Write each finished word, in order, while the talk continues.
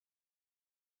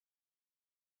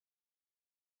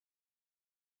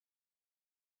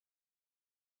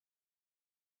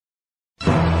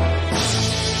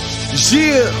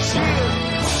Yeah.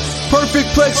 Perfect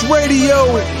Plex Radio.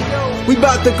 We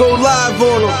about to go live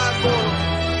on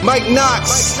him. Mike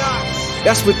Knoxxx.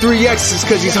 That's with 3 X's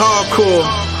cause he's hardcore.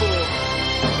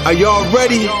 Are y'all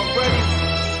ready?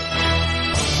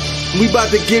 We about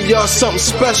to give y'all something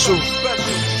special.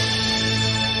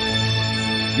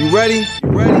 You ready?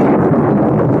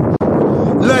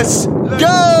 Let's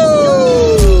go!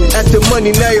 At the money,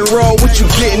 now you're wrong, what you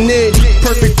getting in?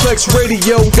 Perfect Plex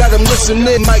Radio, got them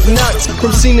listening. Mike Knoxxx,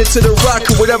 from Cena to The Rock,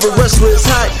 or whatever wrestler is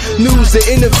hot. News to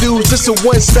interviews, it's a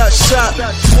one-stop shop.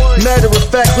 Matter of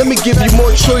fact, let me give you more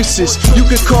choices. You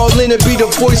could call in and be the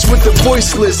voice with the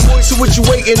voiceless. So what you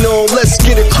waiting on? Let's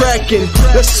get it cracking.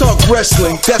 Let's talk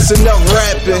wrestling, that's enough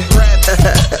rapping.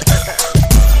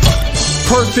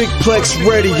 Perfect Plex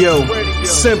Radio.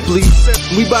 Simply,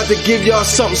 we about to give y'all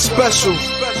something special.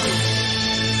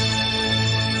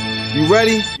 You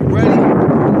ready?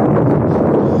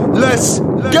 Let's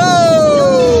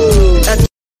go!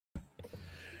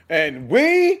 And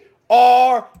we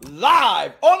are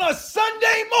live on a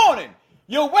Sunday morning.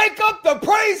 You wake up to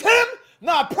praise him,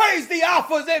 now praise the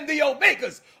alphas and the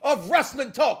omegas of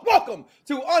wrestling talk. Welcome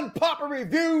to Unpopular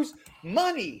Reviews,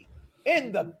 Money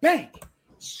in the Bank.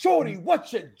 Shorty,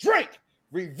 what you drink?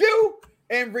 Review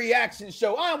and reaction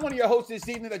show. I am one of your hosts this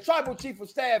evening, the Tribal Chief of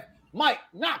Staff, Mike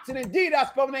Knoxxx. And indeed, I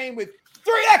spell my name with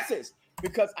 3 X's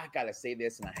because I got to say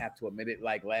this and I have to admit it,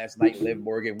 like last night, Liv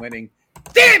Morgan winning.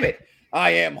 Damn it! I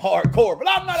am hardcore, but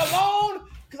I'm not alone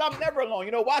because I'm never alone.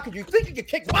 You know why? Because you think you can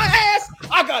kick my ass?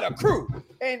 I got a crew.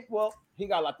 And, well, he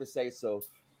got a lot to say, so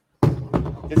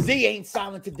the Z ain't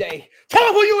silent today. Tell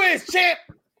him who you is, champ.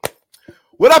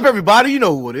 What up, everybody? You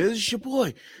know who it is. It's your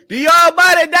boy, the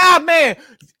Almighty Dive Man.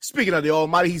 Speaking of the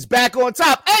Almighty, he's back on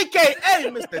top, a.k.a.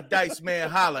 Mr. Dice Man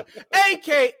Holler,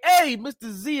 a.k.a.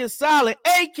 Mr. Z is Silent,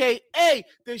 a.k.a.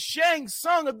 the Shang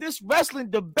Tsung of this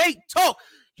wrestling debate talk.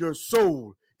 Your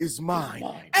soul is mine,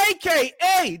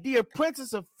 a.k.a. the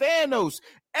Apprentice of Thanos,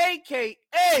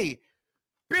 a.k.a.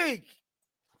 Big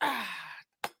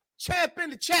Champ in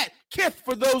the chat, Kith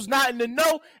for those not in the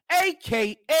know,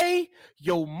 a.k.a.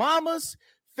 your mama's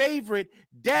favorite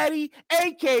daddy,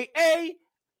 a.k.a.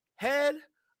 head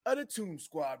of the Toon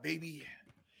Squad, baby.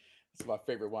 It's my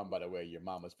favorite one, by the way. Your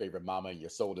mama's favorite mama, and your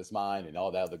soul is mine, and all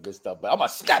that other good stuff. But I'm going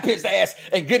to slap his ass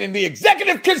and get in the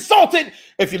executive consultant.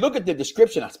 If you look at the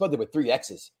description, I spelled it with 3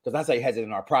 X's because that's how he has it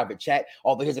in our private chat,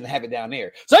 although he doesn't have it down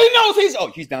there. So he knows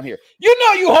he's down here. You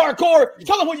know you hardcore.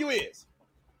 Tell him who you is.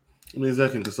 I'm the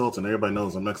executive consultant. Everybody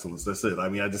knows I'm excellence. That's it. I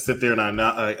mean, I just sit there and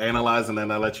I analyze and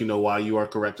then I let you know why you are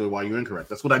correct or why you're incorrect.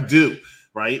 That's what I do,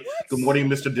 right? What? Good morning,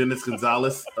 Mr. Dennis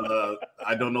Gonzalez.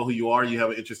 I don't know who you are. You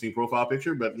have an interesting profile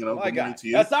picture, but, you know, good morning to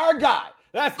you. That's our guy.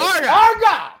 That's our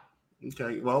guy.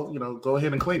 Okay, well, you know, go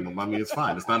ahead and claim him. I mean, it's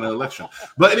fine. It's not an election.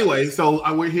 But anyway,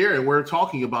 so we're here and we're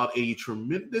talking about a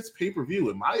tremendous pay-per-view,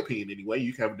 in my opinion anyway.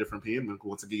 You can have a different opinion.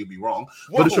 Once again, you'll be wrong.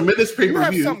 Whoa, but a tremendous pay-per-view. You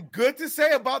have something good to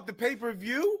say about the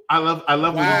pay-per-view? I love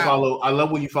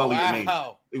when you follow your name.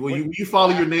 When you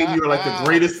follow your name, you're like the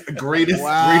greatest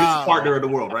partner in the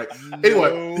world, right?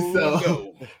 Anyway,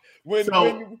 when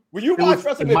you watch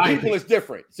wrestling with people, it's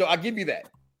different. So I give you that.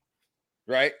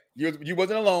 Right? You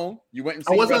wasn't alone. You went and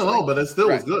seen wrestling. Alone, but it still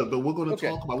was good. But we're going to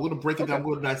talk about. We're going to break it down.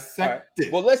 We're going to dissect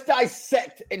it. Well, let's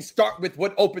dissect and start with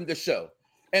what opened the show,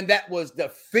 and that was the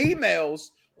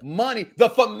females' money. The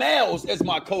females, as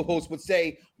my co-host would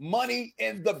say, money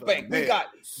in the bank. We got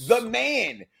the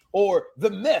man, or the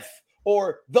myth,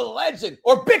 or the legend,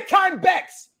 or Big Time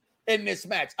Bex in this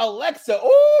match. Alexa,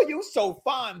 oh, you so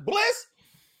fine, Bliss,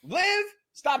 Liv.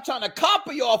 Stop trying to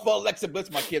copy off of Alexa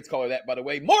Bliss. My kids call her that, by the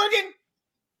way. Morgan.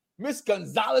 Miss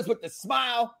Gonzalez with the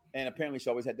smile, and apparently she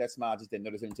always had that smile. Just didn't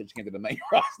notice it until she came to the main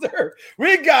roster.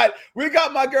 We got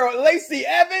my girl Lacey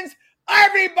Evans.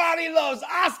 Everybody loves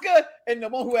Asuka, and the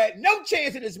one who had no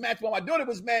chance in this match. While my daughter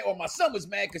was mad, or my son was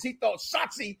mad because he thought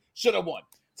Shotzi should have won.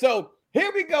 So here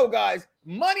we go, guys.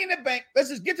 Money in the Bank. Let's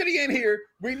just get to the end here.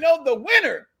 We know the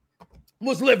winner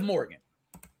was Liv Morgan,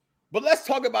 but let's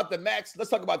talk about the match. Let's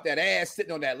talk about that ass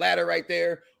sitting on that ladder right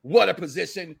there. What a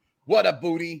position! What a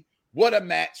booty! What a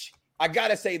match. I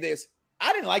got to say this.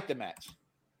 I didn't like the match.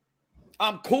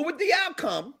 I'm cool with the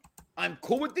outcome,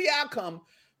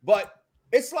 but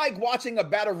it's like watching a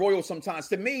battle royal sometimes.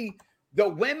 To me, the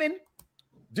women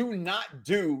do not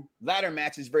do ladder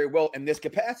matches very well in this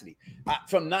capacity.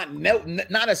 From not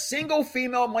a single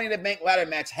female Money in the Bank ladder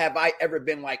match have I ever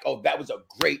been like, oh, that was a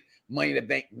great Money in the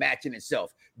Bank match in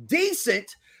itself.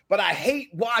 Decent, but I hate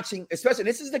watching, especially,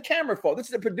 this is the camera fault. This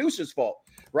is the producer's fault,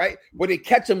 right? Where they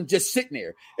catch them just sitting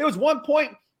there. It was one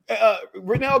point,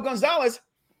 Renelle Gonzalez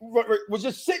was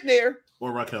just sitting there.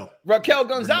 Or Raquel. Raquel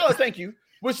Gonzalez, thank you.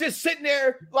 was just sitting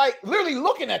there, like literally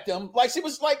looking at them, like she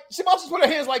must just put her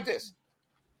hands like this.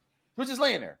 She was just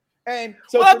laying there. And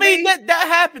so well, I mean, that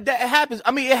happened. That happens.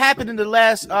 I mean, it happened in the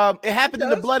last. It happened in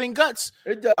the Blood and Guts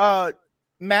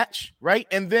match, right?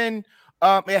 And then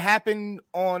it happened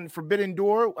on Forbidden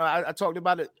Door. I talked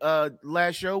about it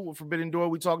last show with Forbidden Door.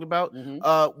 We talked about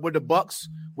where the Bucks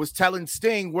was telling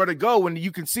Sting where to go, and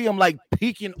you can see him like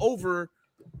peeking over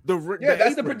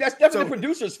that's definitely the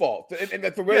producer's fault, and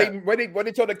that's where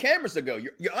they told the cameras to go.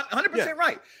 You're 100%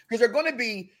 right, because they're going to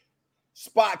be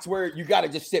spots where you got to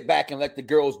just sit back and let the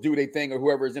girls do their thing, or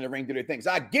whoever is in the ring do their things.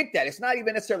 I get that. It's not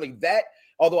even necessarily that,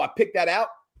 although I picked that out.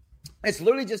 It's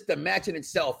literally just the match in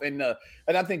itself, and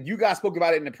I think you guys spoke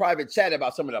about it in the private chat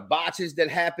about some of the botches that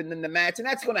happened in the match, and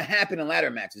that's going to happen in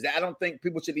ladder matches. I don't think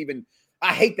people should even.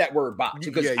 I hate that word botch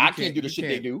because I can't do the shit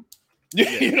they do.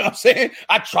 You know what I'm saying?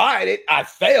 I tried it. I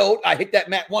failed. I hit that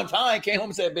mat one time, came home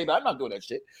and said, baby, I'm not doing that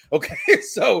shit. Okay.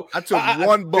 So I took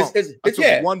one bump. I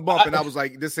took one bump and I was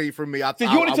like, this ain't for me. I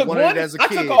wanted it as a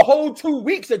kid. I took a whole 2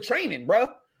 weeks of training, bro.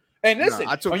 And listen,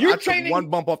 I took one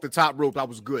bump off the top rope. I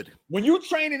was good. When you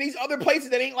train in these other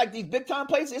places that ain't like these big time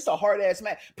places, it's a hard ass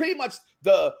match. Pretty much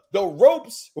the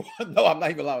ropes. No, I'm not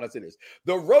even allowed to say this.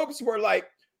 The ropes were like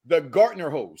the Gartner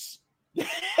hose.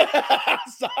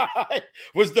 Sorry,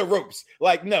 was the ropes.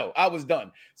 Like, no, I was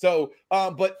done. So,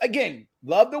 but again,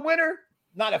 love the winner.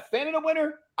 Not a fan of the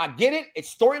winner. I get it.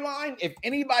 It's storyline. If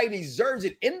anybody deserves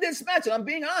it in this match, and I'm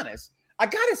being honest, I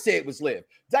gotta say it was Liv.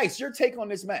 Dice, your take on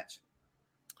this match?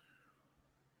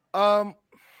 I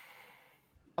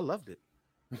loved it.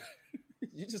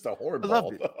 You're just a horrible. I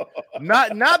loved it.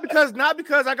 not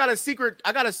because I got a secret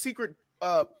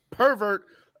pervert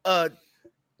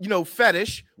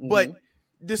fetish, but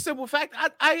the simple fact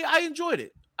I enjoyed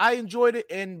it. I enjoyed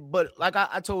it, but like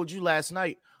I told you last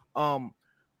night, I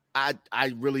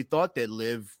really thought that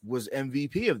Liv was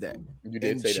MVP of that. You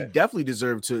did and say she that. definitely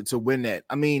deserved to win that.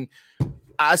 I mean,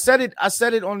 I said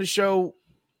it on the show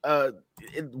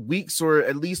weeks or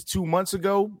at least 2 months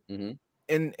ago.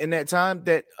 In that time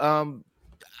that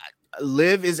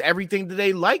Liv is everything that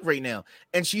they like right now,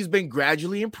 and she's been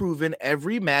gradually improving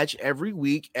every match, every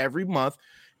week, every month.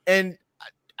 And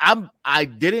I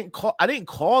didn't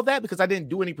call that because I didn't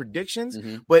do any predictions,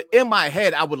 but in my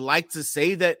head I would like to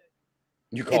say that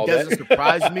you call it doesn't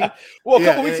surprise me. Well, a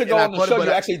couple weeks ago on the show,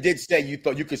 you actually did say you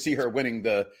thought you could see her winning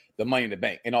the Money in the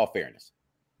Bank. In all fairness,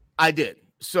 I did.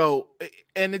 So,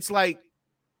 and it's like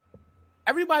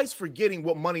everybody's forgetting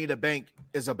what Money in the Bank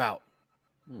is about.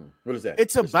 What is that?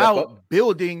 It's about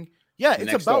building. Yeah,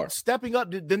 it's about stepping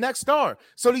up the next star.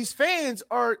 So these fans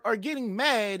are getting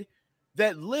mad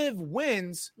that Liv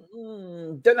wins.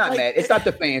 They're not mad. It's not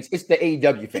the fans. It's the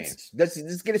AEW fans.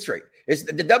 Let's get it straight. It's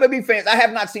the WWE fans. I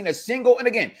have not seen a single. And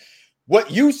again,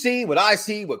 what you see, what I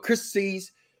see, what Chris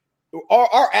sees,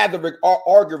 our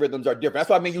algorithms are different. That's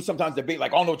why I mean you sometimes debate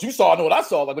like, I don't know what you saw, I know what I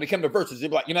saw. Like when it came to versus,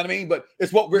 you're like, you know what I mean? But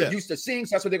it's what we're used to seeing.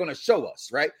 So that's what they're going to show us,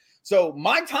 right? So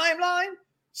my timeline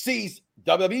sees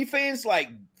WWE fans like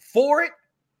for it,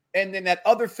 and then that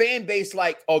other fan base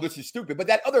like, oh, this is stupid. But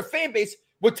that other fan base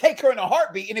would take her in a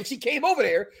heartbeat, and if she came over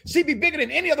there, she'd be bigger than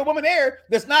any other woman there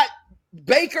that's not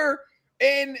Baker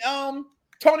and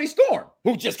Tony Storm,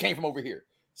 who just came from over here.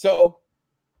 So,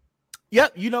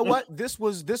 yep, you know what? This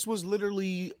was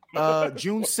literally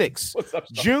June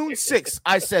 6th. June 6th,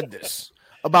 I said this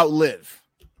about Liv.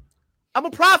 I'm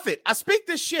a prophet. I speak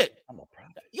this shit. I'm a prophet.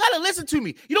 You gotta listen to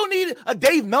me. You don't need a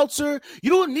Dave Meltzer. You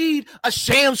don't need a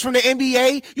Shams from the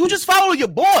NBA. You just follow your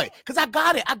boy. Because I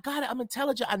got it. I'm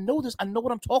intelligent. I know this. I know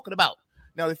what I'm talking about.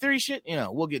 Now, the theory shit,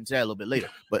 we'll get into that a little bit later.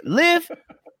 But Liv,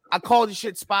 I call this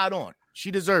shit spot on.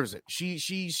 She deserves it.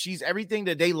 She's everything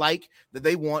that they like, that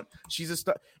they want. She's a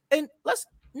star. And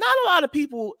not a lot of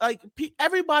people, like,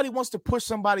 everybody wants to push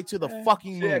somebody to the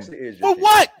fucking moon. For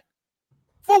what?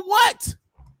 For what?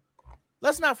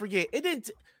 Let's not forget,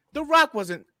 The Rock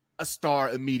wasn't a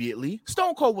star immediately.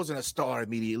 Stone Cold wasn't a star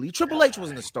immediately. Triple H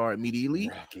wasn't a star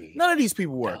immediately. None of these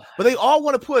people were. But they all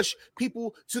want to push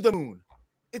people to the moon.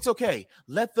 It's okay.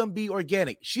 Let them be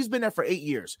organic. She's been there for 8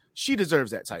 years. She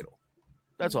deserves that title.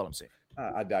 That's all I'm saying.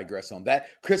 I digress on that.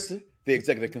 Krista, the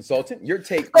executive consultant, your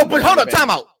take. Oh, but hold on.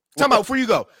 Time out before you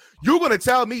go. You're going to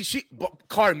tell me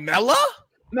Carmella?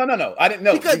 No. I didn't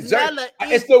know. Because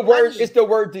it's the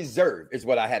word deserve is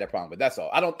what I had a problem with. That's all.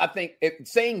 I think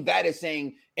saying that is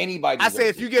saying anybody. I say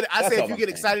if you get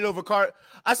excited over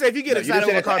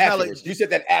Carmella. You said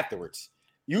that afterwards.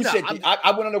 You said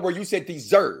I want to know where you said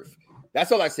deserve.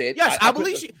 That's all I said. Yes, I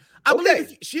believe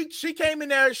she came in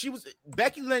there. She was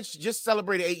Becky Lynch just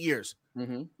celebrated 8 years.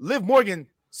 Liv Morgan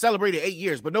celebrated 8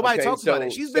 years, but nobody talks about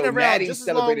it. She's been around Natty just as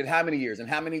celebrated long. how many years, and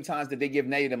how many times did they give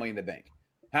Natty the Money in the Bank?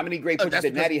 How many great pictures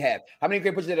did Natty have? How many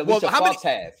great pictures did Alicia Fox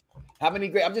have? How many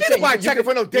great? I'm just saying. Nobody checking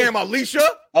for no damn Alicia.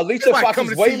 Alicia Fox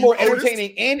is way more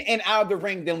entertaining in and out of the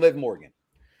ring than Liv Morgan.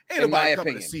 Ain't nobody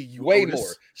coming to see you. Way more.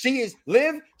 She is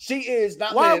Liv. She is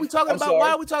not. Why Liv. are we talking about?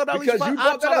 Why are we talking about? Because you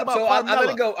brought that up. So I let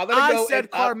it go. I said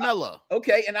Carmella.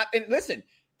 Okay, and listen,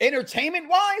 entertainment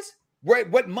wise, where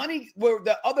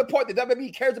the other part that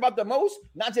WWE cares about the most,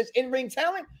 not just in ring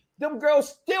talent. Them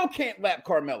girls still can't lap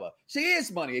Carmella. She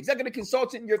is money. Executive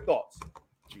consultant, your thoughts?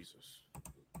 Jesus.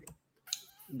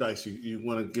 Dice, you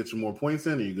want to get some more points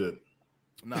in, or you good?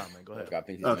 Nah, man, go ahead.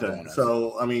 Okay,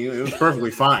 so I mean, it was perfectly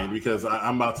fine because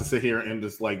I'm about to sit here and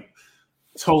just like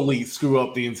totally screw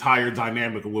up the entire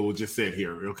dynamic of what was just said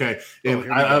here. Okay,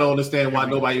 and I don't understand why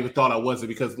nobody even thought I wasn't,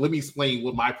 because let me explain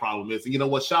what my problem is. And you know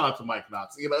what? Shout out to Mike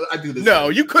Knoxxx. You know, I do this. No,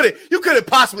 you couldn't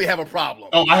possibly have a problem.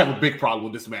 Oh, I have a big problem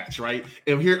with this match, right?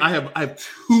 And here I have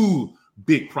two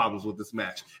big problems with this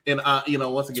match. And you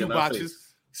know, once again, two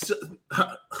boxes.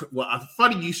 Well,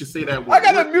 funny you should say that word. I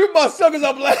gotta mute myself because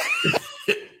I'm laughing.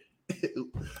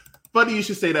 Funny you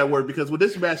should say that word, because when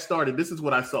this match started, this is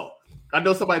what I saw. I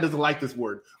know somebody doesn't like this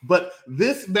word, but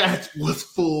this match was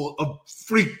full of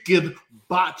freaking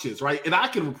botches, right? And I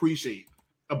can appreciate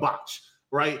a botch,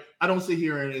 right? I don't sit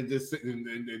here and just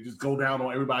go down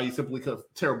on everybody simply because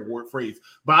terrible word phrase.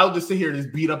 But I'll just sit here and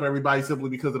just beat up everybody simply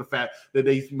because of the fact that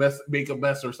they make a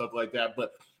mess or something like that.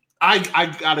 But I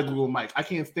gotta agree with Mike. I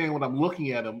can't stand when I'm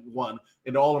looking at him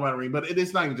in the all-around ring, but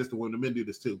it's not even just the women. The men do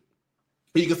this too.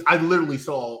 Because I literally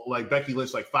saw like Becky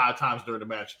Lynch like 5 times during the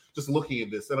match, just looking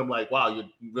at this, and I'm like, wow, you're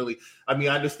really. I mean,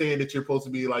 I understand that you're supposed to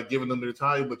be like giving them their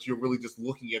time, but you're really just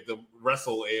looking at them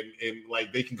wrestle, and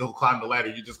like they can go climb the ladder.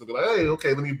 You're just gonna be like, hey,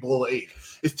 okay, let me boil an egg.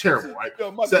 It's terrible, right?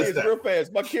 Yo, my kids real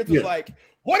fast. My kids was like,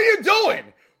 "What are you doing?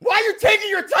 Why are you taking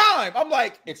your time?" I'm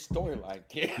like, "It's storyline,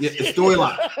 kid." Yeah, it's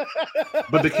storyline.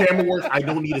 But the camera work, I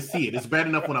don't need to see it. It's bad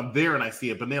enough when I'm there and I see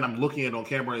it, but then I'm looking at it on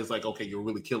camera, and it's like, okay, you're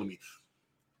really killing me.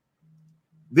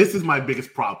 This is my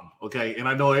biggest problem, okay? And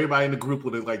I know everybody in the group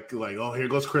would like, oh, here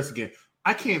goes Chris again.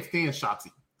 I can't stand Shotzi.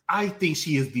 I think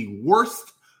she is the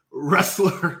worst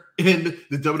wrestler in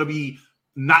the WWE,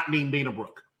 not named Dana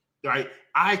Brooke, right?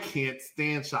 I can't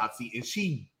stand Shotzi, and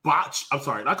she botched. I'm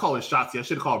sorry, I call her Shotzi. I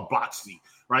should have called her Botchzy,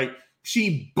 right?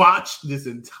 She botched this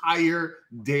entire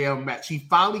damn match. She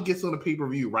finally gets on the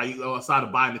pay-per-view, right, outside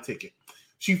of buying the ticket.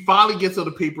 She finally gets on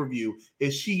the pay-per-view,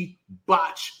 and she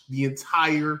botched the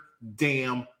entire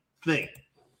damn thing.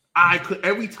 I could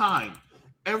every time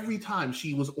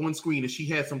she was on screen and she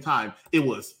had some time, it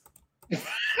was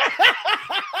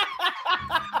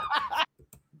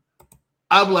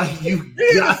I'm like, you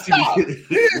got to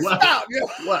be stop.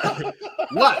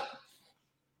 What?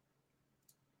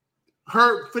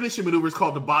 Her finishing maneuver is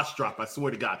called the botch drop. I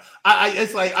swear to God.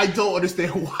 It's like, I don't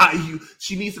understand why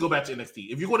she needs to go back to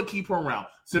NXT. If you're going to keep her around,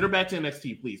 send her back to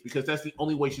NXT, please, because that's the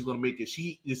only way she's going to make it.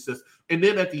 She is just, and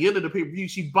then at the end of the pay-per-view,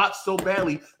 she botched so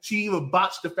badly, she even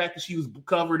botched the fact that she was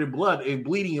covered in blood and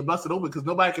bleeding and busted open because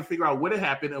nobody can figure out what had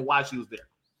happened and why she was there.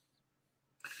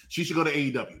 She should go to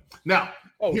AEW. Now,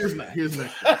 here's the next thing.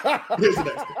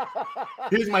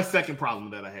 Here's my second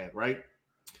problem that I had, right?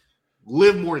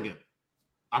 Liv Morgan.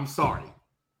 I'm sorry.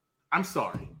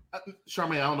 Charmaine,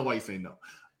 I don't know why you're saying no.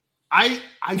 I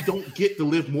don't get the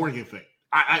Liv Morgan thing.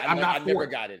 I never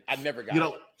got it. You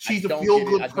know, she's a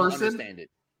feel-good person.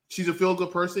 She's a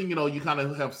feel-good person. You know, you kind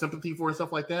of have sympathy for her and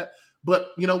stuff like that. But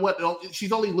you know what?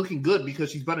 She's only looking good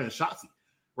because she's better than Shotzi,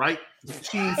 right?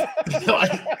 She's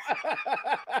like,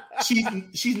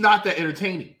 she's not that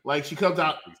entertaining. Like, she comes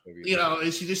out, you know,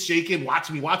 and she's just shaking, watch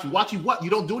me. What? You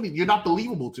don't do anything. You're not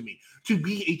believable to me to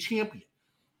be a champion.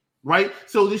 Right,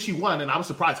 so then she won, and I was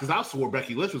surprised because I swore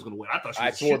Becky Lynch was going to win.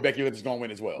 I swore Becky Lynch was going to win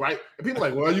as well. Right, and people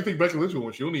are like, well, you think Becky Lynch will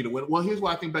win? She'll need to win. Well, here's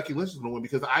why I think Becky Lynch is going to win,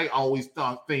 because I always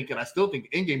think, and I still think,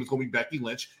 the end game is going to be Becky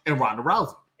Lynch and Ronda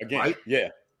Rousey. Again, right? Yeah,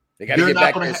 they got to get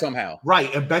back there somehow.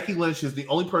 Right, and Becky Lynch is the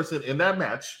only person in that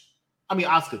match. I mean,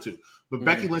 Asuka too, but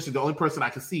Becky Lynch is the only person I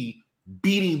can see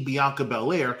beating Bianca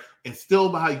Belair, and still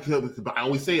behind. But I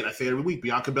always say it. I say it every week.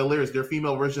 Bianca Belair is their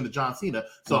female version of John Cena.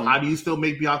 So how do you still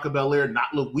make Bianca Belair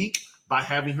not look weak? By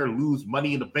having her lose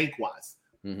Money in the Bank wise.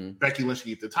 Becky Lynch can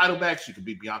get the title back. She could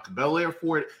beat Bianca Belair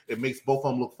for it. It makes both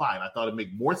of them look fine. I thought it'd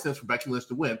make more sense for Becky Lynch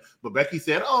to win. But Becky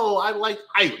said, I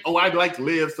like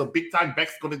Liv. So big time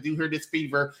Beck's going to do her this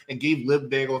favor and gave Liv the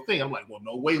dang thing. I'm like, well,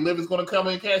 no way Liv is going to come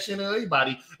and cash in on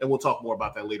anybody. And we'll talk more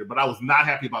about that later. But I was not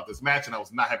happy about this match, and I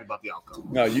was not happy about the outcome.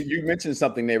 No, you mentioned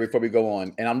something there before we go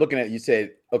on. And I'm looking at, you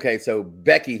said, okay, so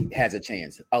Becky has a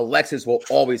chance. Alexis will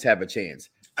always have a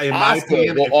chance. In my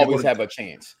opinion, will always have a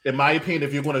chance. In my opinion,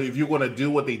 if you're gonna do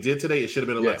what they did today, it should have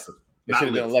been Alexa. It should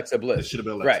have been Alexa Bliss. It should have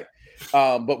been Alexa. Right.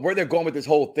 But where they're going with this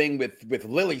whole thing with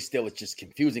Lily still, it's just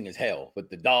confusing as hell. With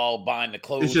the doll buying the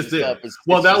clothes, it's just and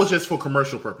stuff. That was just for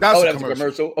commercial purposes. That was a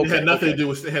commercial. Okay, it had nothing to do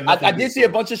with. I did see a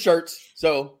bunch of shirts,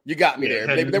 so you got me there.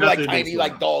 They were like tiny,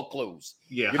 like doll clothes.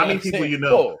 Yeah. How many people you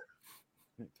know?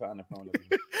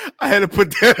 I had to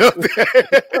put that up there.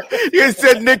 You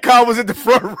said Nick Khan was in the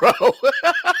front row.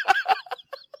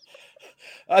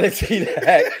 I didn't see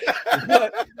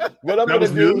that. What I'm going to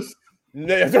do?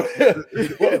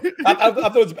 I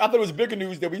thought it was bigger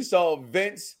news that we saw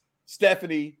Vince,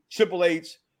 Stephanie, Triple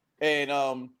H, and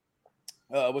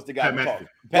what's the guy called?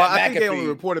 Well, I think they only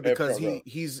reported because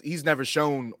he's never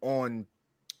shown on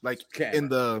like camera. In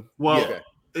the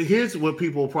Here's what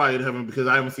people probably haven't, because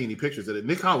I haven't seen any pictures of it.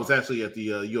 Nick Khan was actually at the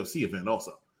UFC event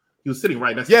also. He was sitting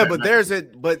right next to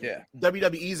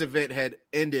WWE's event had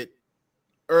ended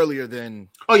earlier than.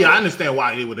 Oh yeah, I understand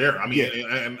why they were there. I mean,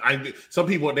 and some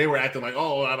people, they were acting like,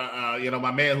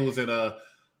 my man who was in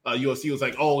UFC was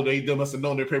like, they must have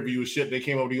known their pay-per-view shit. They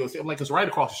came over to UFC. I'm like, it's right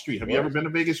across the street. Have you ever been to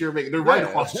Vegas? You're in Vegas. They're right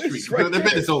across the street. Their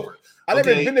event is over. I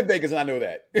never been to Vegas, and I know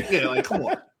that. Yeah, like come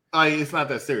on. It's not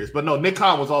that serious. But no, Nick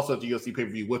Khan was also at the UFC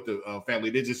pay-per-view with the family.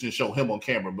 They just didn't show him on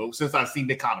camera. But since I've seen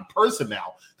Nick Khan in person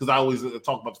now, because I always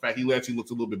talk about the fact he actually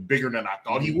looks a little bit bigger than I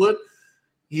thought he would.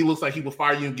 He looks like he will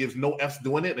fire you and gives no F's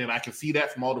doing it. And I can see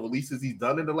that from all the releases he's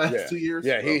done in the last 2 years.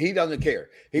 Yeah, he doesn't care.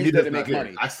 He doesn't make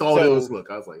money. I saw his look.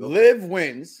 I was like, Liv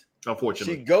wins.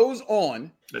 Unfortunately. She goes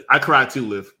on. I cried too,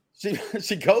 Liv.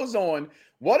 She goes on.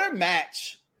 What a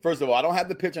match. First of all, I don't have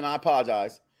the picture and I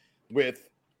apologize. With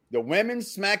the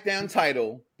women's SmackDown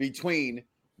title between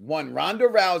one Ronda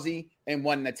Rousey and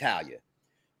one Natalya.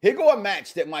 Here go a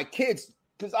match that my kids,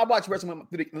 because I watch wrestling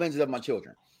through the lenses of my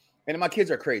children. And my kids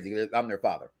are crazy. I'm their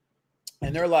father.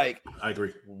 And they're like, I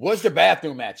agree. What's the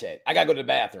bathroom match at? I got to go to the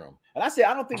bathroom. And I said,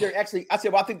 I don't think they're actually, I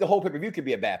think the whole pay-per-view could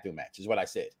be a bathroom match, is what I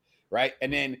said. Right.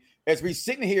 And then as we're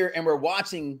sitting here and we're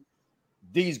watching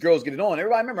these girls get it on,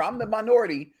 everybody remember, I'm the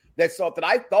minority that thought that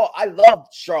I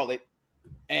loved Charlotte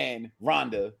and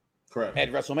Ronda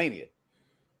at WrestleMania.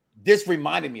 This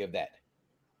reminded me of that.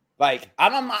 Like,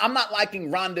 I'm not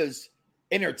liking Ronda's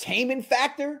entertainment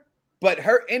factor, but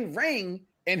her in ring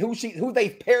and who they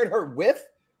paired her with,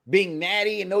 being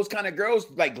Natty and those kind of girls,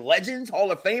 like legends,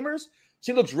 Hall of Famers,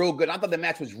 she looks real good. I thought the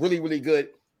match was really, really good.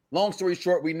 Long story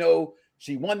short, we know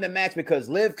she won the match because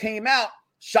Liv came out,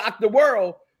 shocked the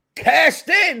world, cashed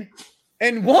in,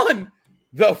 and won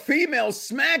the female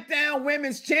SmackDown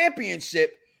Women's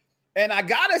Championship. And I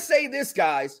gotta say this,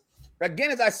 guys,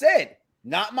 again, as I said,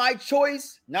 not my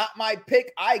choice, not my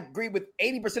pick. I agree with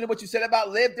 80% of what you said about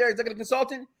Liv there, executive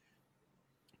consultant.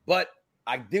 But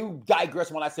I do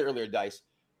digress when I said earlier, Dice.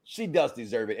 She does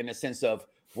deserve it in the sense of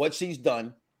what she's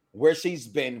done, where she's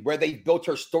been, where they built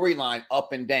her storyline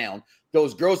up and down.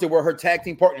 Those girls that were her tag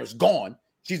team partners gone.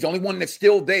 She's the only one that's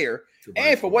still there.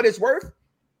 And for what it's worth,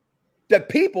 the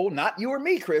people, not you or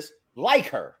me, Chris, like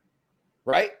her.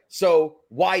 Right? So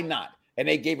why not? And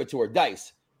they gave it to her.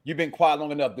 Dice, you've been quiet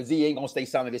long enough. The Z ain't going to stay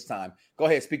silent this time. Go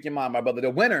ahead, speak your mind, my brother.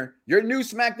 The winner, your new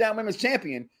SmackDown Women's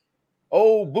Champion,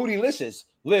 bootylicious,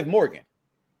 Liv Morgan.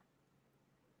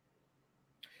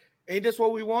 Ain't this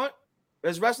what we want?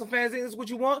 As wrestling fans, ain't this what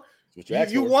you want?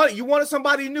 You wanted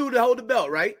somebody new to hold the belt,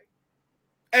 right?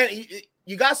 And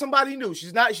you got somebody new.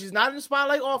 She's not in the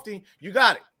spotlight often. You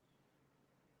got it.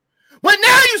 But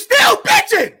now you still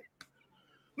bitching.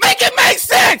 Make it make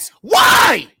sense.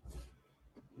 Why?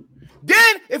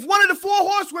 Then, if one of the 4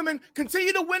 horsewomen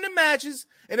continue to win the matches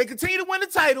and they continue to win the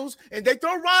titles and they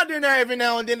throw Ronda in there every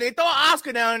now and then, they throw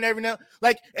Oscar down and every now,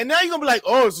 and now you're gonna be like,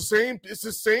 it's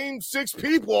the same 6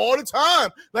 people all the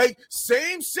time, like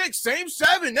same 6, same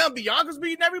 7. Now Bianca's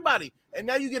beating everybody, and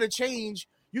now you get a change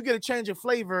of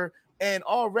flavor, and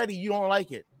already you don't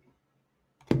like it.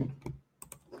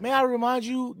 May I remind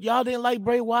you, y'all didn't like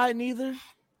Bray Wyatt neither.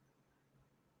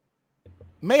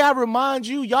 May I remind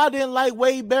you, y'all didn't like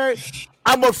Wade Barrett?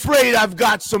 I'm afraid I've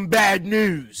got some bad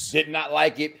news. Did not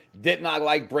like it. Did not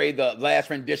like Bray, the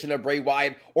last rendition of Bray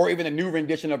Wyatt, or even a new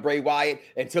rendition of Bray Wyatt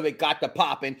until it got to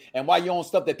popping. And while you're on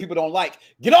stuff that people don't like,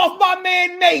 get off my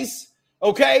man Mace,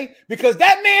 okay? Because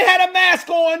that man had a mask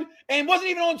on and wasn't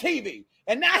even on TV.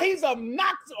 And now he's a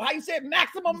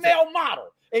maximum male model.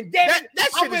 And damn that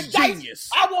shit is genius.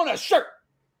 I want a shirt.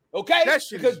 Okay?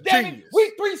 Because damn it,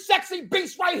 we 3 sexy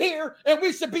beasts right here, and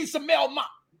we should be some male mom.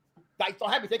 Dice,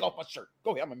 don't have me take off my shirt.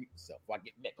 Go ahead, I'm gonna mute myself before I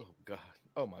get naked.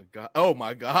 Oh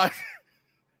my God.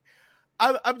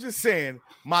 I'm just saying,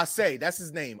 Marseille, that's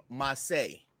his name,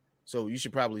 Marseille. So you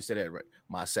should probably say that right.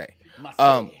 Marseille.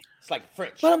 It's like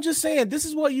French. But I'm just saying, this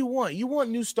is what you want. You want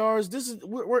new stars. This is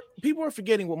we're people are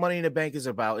forgetting what Money in the Bank is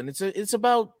about, and it's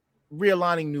about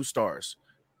realigning new stars.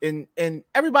 And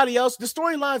everybody else, the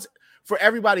storylines for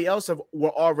everybody else were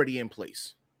already in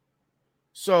place.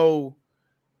 So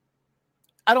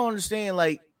I don't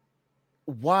understand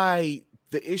why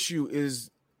the issue is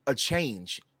a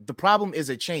change. The problem is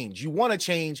a change. You want to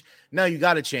change, now you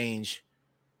got to change.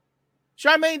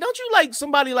 Charmaine, don't you like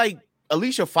somebody like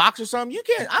Alicia Fox or something? You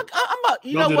can't. I'm not.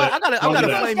 You know what? I gotta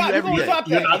flame you every day.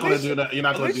 You're not going to do that. You're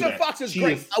not going to do that. Alicia Fox is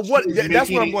great.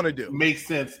 That's what I'm going to do. Makes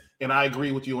sense, and I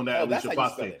agree with you on that. Alicia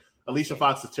Fox thing. Alicia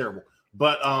Fox is terrible,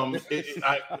 but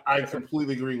I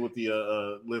completely agree with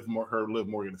the Liv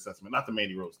Morgan assessment. Not the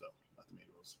Mandy Rose though. Not the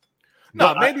Mandy Rose.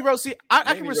 No, Mandy Rose. See,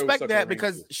 I can respect that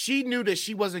because she knew that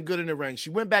she wasn't good in the ring.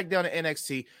 She went back down to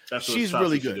NXT. She's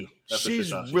really good.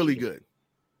 She's really good.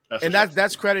 And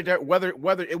that's credit there, whether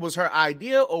it was her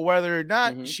idea or whether or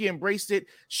not she embraced it.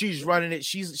 She's running it.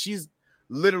 She's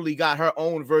literally got her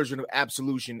own version of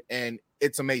Absolution, and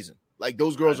it's amazing. Like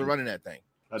those girls are running that thing.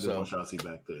 I just want Shotzi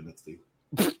back to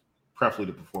NXT, preferably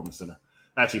the Performance Center.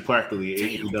 Actually, practically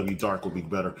AEW Dark will be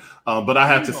better. But I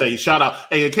have to say, shout out.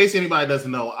 Hey, in case anybody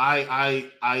doesn't know,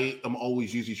 I am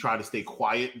always usually try to stay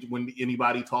quiet when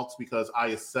anybody talks because I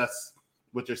assess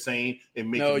what they're saying and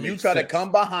make. No, you try to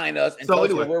come behind us and tell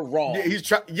us we're wrong. He's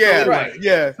trying. Yeah, right.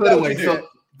 Yeah. So anyway,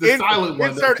 the silent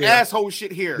one. Insert asshole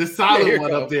shit here. The silent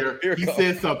one up there. He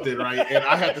said something right, and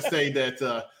I have to say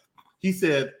that he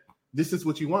said, "This is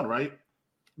what you want, right?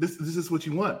 This is what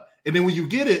you want." And then when you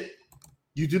get it,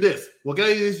 you do this. Well,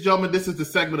 ladies and gentlemen, this is the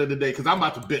segment of the day because I'm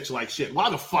about to bitch like shit. Why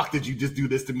the fuck did you just do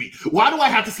this to me? Why do I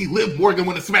have to see Liv Morgan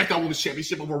win the SmackDown Women's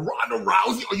Championship over Ronda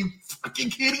Rousey? Are you fucking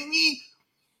kidding me?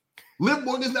 Liv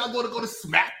Morgan's now going to go to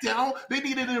SmackDown. They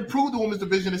needed to improve the women's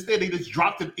division. Instead, they just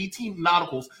dropped in 18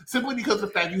 nauticals simply because of the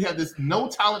fact you have this no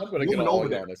talent woman over there. I'm going to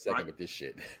get on a second with this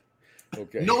shit.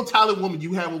 Okay. No talent woman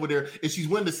you have over there, and she's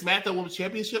winning the SmackDown Women's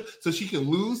Championship so she can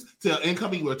lose to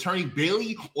incoming returning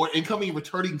Bayley or incoming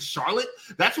returning Charlotte.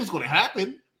 That's what's going to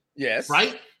happen. Yes.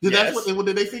 Right? Did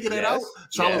they figure that out?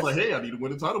 Charlotte's like, hey, I need to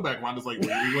win the title back. Ronda's like,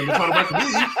 well, you win the title back to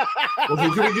me. Well,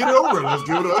 who can we get it over? Let's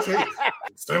give it to us. Hey,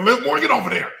 send Liv Morgan over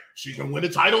there. She can win the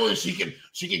title and she can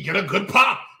get a good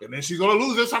pop. And then she's going to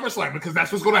lose at SummerSlam because that's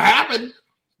what's going to happen.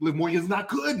 Liv Morgan's not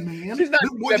good, man. Liv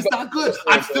Morgan's not good.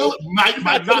 I'm still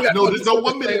there's no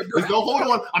 1 minute. There's no hold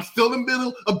on. I'm still in the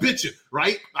middle of bitching,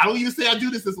 right? I don't even say I do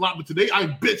this a lot, but today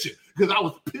I'm bitching because I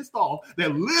was pissed off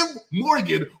that Liv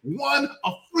Morgan won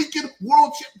a freaking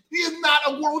world champion. He is not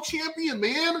a world champion,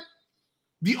 man.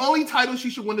 The only title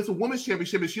she should win is a women's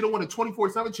championship, and she don't win a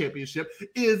 24/7 championship,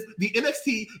 is the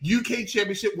NXT UK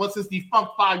championship once it's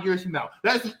defunct 5 years from now.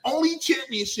 That is the only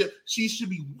championship she should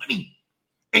be winning.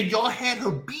 And y'all had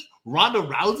her beat Ronda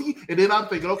Rousey. And then I'm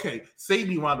thinking, okay, save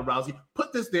me, Ronda Rousey.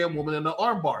 Put this damn woman in the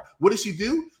armbar. What does she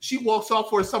do? She walks off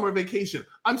for a summer vacation.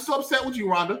 I'm so upset with you,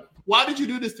 Ronda. Why did you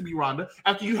do this to me, Ronda?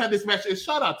 After you had this match, and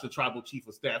shout out to Tribal Chief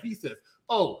of Staff. He says,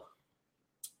 oh,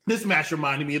 this match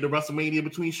reminded me of the WrestleMania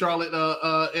between Charlotte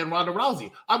and Ronda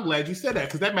Rousey. I'm glad you said that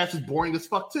because that match is boring as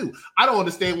fuck too. I don't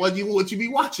understand what you be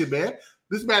watching, man.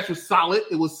 This match was solid.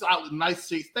 It was solid, nice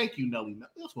shakes. Thank you, Nelly.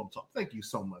 That's what I'm talking. Thank you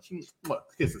so much.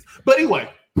 Kisses. But anyway,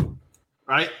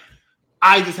 right?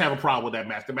 I just have a problem with that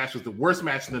match. The match was the worst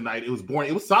match of the night. It was boring.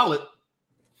 It was solid.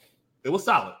 But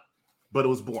it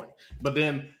was boring. But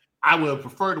then I would have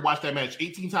preferred to watch that match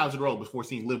 18 times in a row before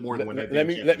seeing Liv Morgan win that.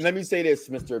 Let me say this,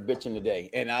 Mr. Bitchin' today,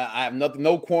 and I have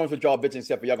no qualms with y'all bitching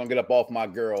except for y'all gonna get up off my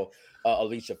girl,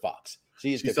 Alicia Fox.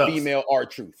 She is the female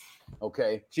R-Truth.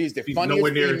 Okay, she's the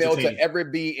funniest female to ever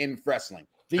be in wrestling.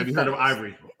 Have you heard of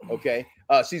Ivory? Okay,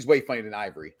 she's way funnier than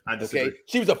Ivory. Okay,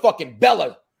 she was a fucking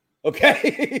Bella.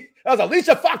 Okay, that was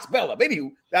Alicia Fox Bella.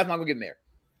 Anywho, that's not gonna get in there.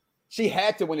 She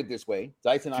had to win it this way.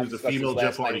 Dice and I discussed this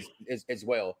last night as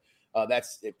well.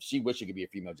 She wished she could be a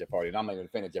female Jeff Hardy, and I'm not going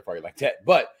to defend Jeff Hardy like that.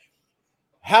 But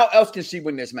how else can she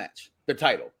win this match? The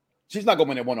title. She's not going to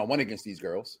win it one-on-one against these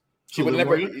girls. She would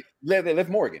never Liv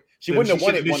Morgan. She wouldn't have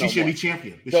won it one-on-one. She should be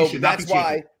champion. So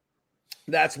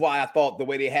that's why I thought the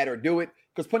way they had her do it,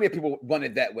 because plenty of people won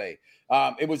it that way.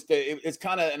 It's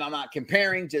kind of, and I'm not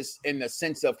comparing, just in the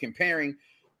sense of comparing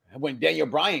when Daniel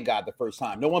Bryan got the first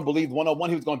time. No one believed one-on-one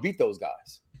he was going to beat those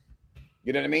guys.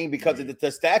 You know what I mean? Because of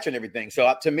the stature and everything.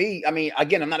 So to me, I mean,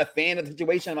 again, I'm not a fan of the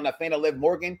situation. I'm not a fan of Liv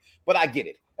Morgan, but I get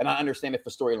it. And I understand it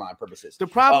for storyline purposes. The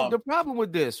problem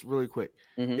with this, really quick,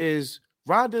 is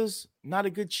Ronda's not a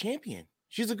good champion.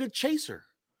 She's a good chaser.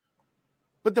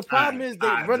 But the problem is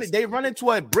they run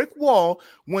into a brick wall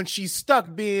when she's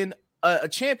stuck being a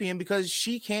champion because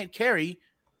she can't carry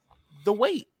the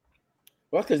weight.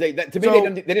 Well, because they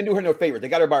didn't do her no favors. They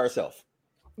got her by herself.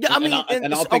 Yeah, I mean, I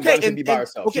don't think Ronda should be by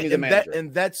herself. Okay, she needs a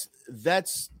manager.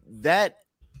 That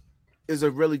is a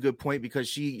really good point because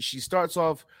she starts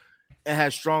off and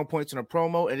has strong points in a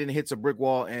promo and then hits a brick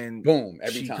wall and boom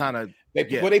every time.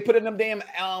 They put in them damn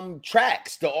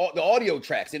tracks, the audio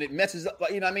tracks, and it messes up.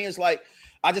 You know what I mean? It's like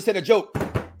I just said a joke,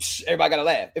 everybody got to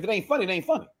laugh. If it ain't funny, it ain't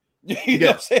funny. You know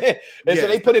what I'm saying? And so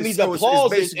they put in these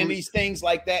applauses and these things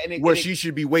like that, and where she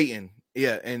should be waiting.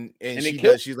 Yeah, and she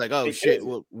does. She's like, oh shit,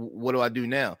 well, what do I do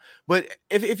now? But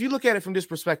if you look at it from this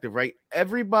perspective, right?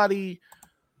 Everybody,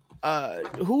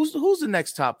 who's the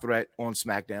next top threat on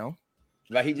SmackDown?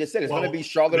 Like he just said, it's going to be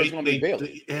Charlotte. It's going to be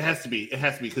Bayley. It has to be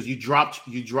because you dropped.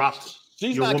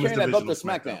 She's not carrying that belt to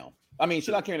SmackDown. I mean,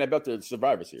 she's not carrying that belt to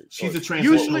Survivor Series. She's a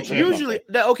transitional usually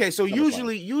okay. So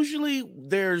usually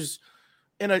there's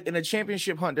in a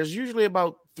championship hunt. There's usually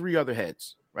about 3 other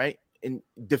heads, right? And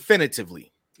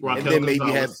definitively. Raquel and then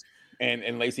maybe have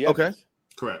and Lacey Evans. Okay,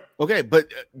 correct. Okay, but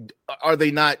are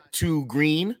they not too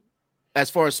green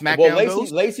as far as SmackDown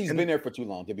goes? Lacey's been there for too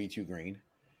long to be too green.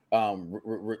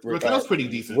 Raquel's pretty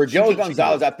decent. Raquel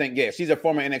Gonzalez, I think, she's a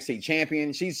former NXT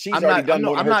champion. She's already done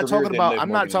more. I'm not talking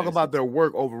about their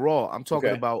work overall. I'm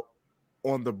talking about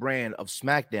on the brand of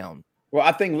SmackDown. Well,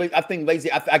 I think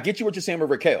Lacey. I get you what you're saying with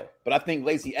Raquel, but I think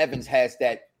Lacey Evans has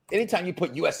that. Anytime you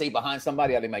put USA behind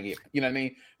somebody, they might get, you know what I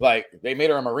mean? Like they made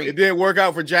her a Marine. It didn't work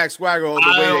out for Jack Swagger.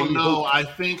 I don't know. I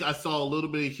think I saw a little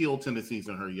bit of heel tendencies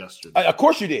in her yesterday. Of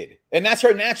course you did, and that's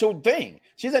her natural thing.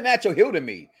 She's a natural heel to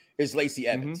me. Is Lacey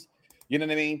Evans? You know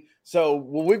what I mean? So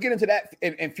we'll get into that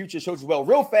in future shows as well.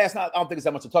 Real fast. I don't think it's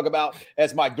that much to talk about.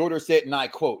 As my daughter said, and I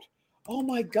quote, "Oh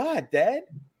my God, Dad,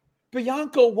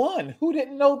 Bianca won. Who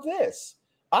didn't know this?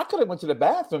 I could have went to the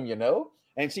bathroom, you know."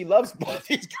 And she loves both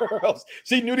these girls.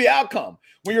 She knew the outcome.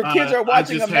 When your kids are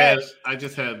watching a match. I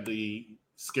just had the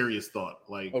scariest thought.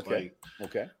 Okay.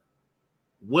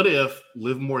 What if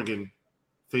Liv Morgan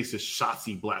faces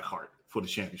Shotzi Blackheart for the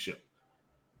championship?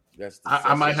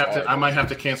 I might have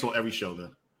to cancel every show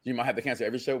then. You might have to cancel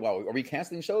every show. Wow, are we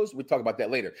canceling shows? We'll talk about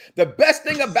that later. The best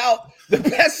thing about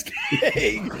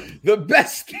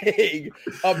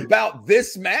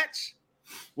this match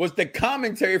was the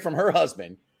commentary from her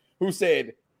husband, who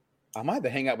said, I might have to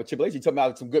hang out with Triple H. He told me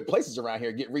about some good places around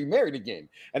here, get remarried again.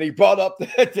 And he brought up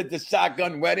the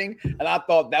shotgun wedding, and I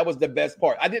thought that was the best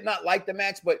part. I did not like the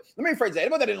match, but let me rephrase that.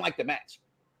 Anybody that didn't like the match,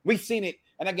 we've seen it.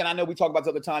 And again, I know we talk about this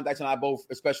all the time, Dice and I both,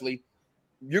 especially.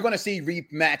 You're going to see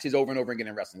rematches over and over again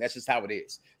in wrestling. That's just how it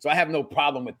is. So I have no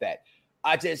problem with that.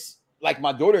 I just, like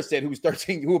my daughter said, who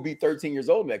will be 13 years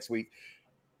old next week,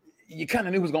 you kind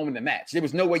of knew who was going to win the match. There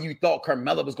was no way you thought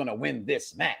Carmella was going to win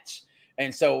this match.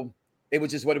 And so it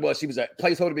was just what it was. She was a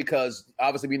placeholder because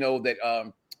obviously we know that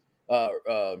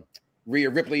Rhea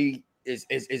Ripley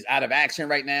is out of action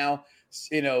right now.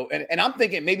 You know, and I'm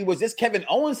thinking maybe was this Kevin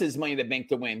Owens' Money in the Bank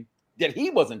to win that he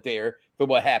wasn't there for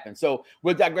what happened. So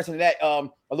we'll digress into that a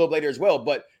little later as well.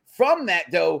 But from that,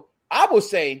 though, I will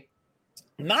say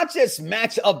not just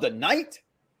match of the night,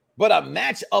 but a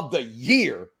match of the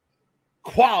year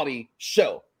quality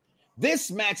show.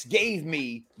 This match gave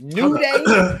me New Day.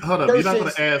 Hold up, you're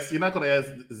not gonna ask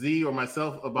Z or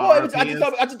myself about. Well, I just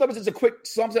thought it was just a quick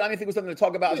something. I didn't think it was something to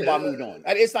talk about. So I moved on.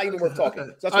 It's not even worth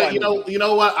talking. So that's why you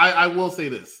know what? I will say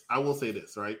this.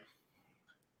 Right.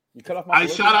 You cut off my.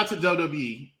 Shout out to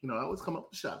WWE. You know, I always come up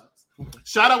with shout outs.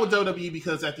 Shout out with WWE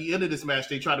because at the end of this match,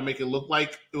 they tried to make it look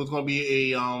like it was going to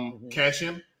be a cash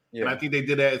in, and I think they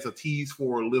did that as a tease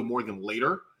for Liv Morgan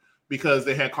later because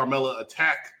they had Carmella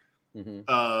attack.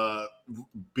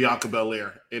 Bianca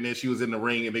Belair, and then she was in the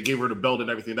ring and they gave her the belt and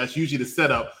everything. That's usually the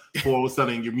setup for all of a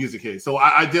sudden your music hit. So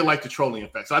I did like the trolling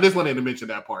effect. So I just wanted to mention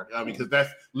that part because that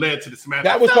led to the smash.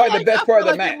 That was probably the best part of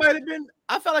the match.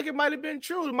 I felt like it might have been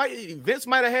true. Vince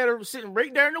might have had her sitting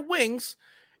right there in the wings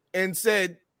and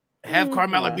said, have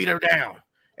Carmella beat her down.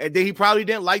 And then he probably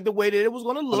didn't like the way that it was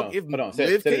going to look. If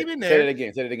Liv came in there.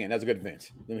 Say it again. That's a good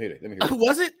Vince. Let me hear it.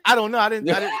 Was it? I don't know. I didn't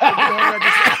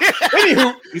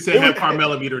Anywho, he said have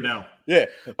Carmella beat her down. Yeah.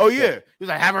 Oh, yeah. He was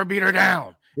like, have her beat her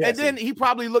down. Yeah, and then he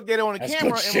probably looked at it on the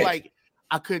camera and like,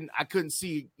 I couldn't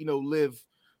see, Liv.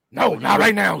 No, not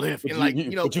right now, Liv. And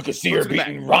but you could see her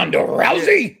beating Ronda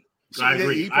Rousey. I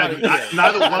agree.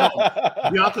 Neither one of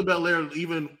them. Bianca Belair,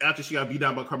 even after she got beat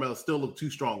down by Carmella, still looked too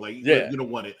strong. Like you don't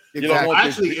want it.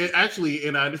 Exactly. Actually,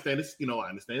 and I understand this. I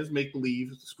understand it's make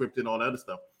believe, scripted, and all that other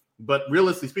stuff. But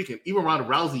realistically speaking, even Ronda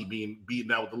Rousey being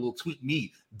beaten out with a little tweaked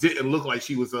knee didn't look like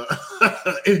she was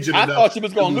injured. I thought she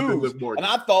was going to lose, and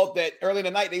I thought that early in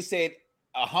the night they said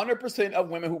 100% of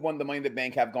women who won the Money in the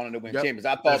Bank have gone on to win champions.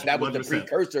 I thought that was the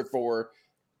precursor for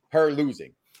her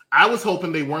losing. I was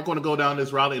hoping they weren't going to go down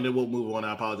this route, and then we'll move on.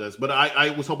 I apologize. But I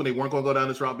was hoping they weren't going to go down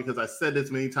this route because I said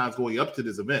this many times going up to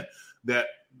this event that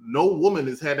no woman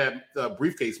has had that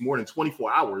briefcase more than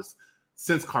 24 hours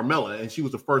since Carmella, and she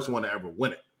was the first one to ever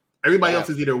win it. Everybody else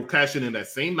is either cashing in that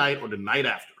same night or the night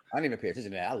after. I didn't even pay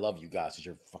attention to that. I love you guys. It's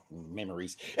your fucking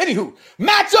memories. Anywho,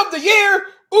 match of the year.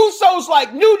 Usos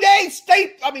like New Day.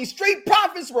 Street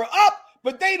Profits were up,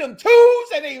 but they them twos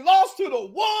and they lost to the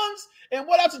ones. And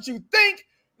what else did you think?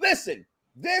 Listen,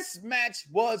 this match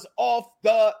was off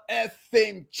the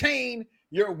effing chain.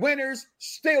 Your winners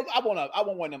still. I want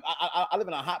one of them. I live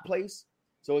in a hot place,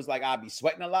 so it's like I'll be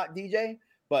sweating a lot, DJ.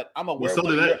 But I'm gonna wear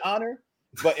one in your honor.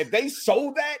 But if they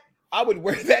sold that, I would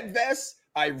wear that vest.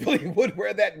 I really would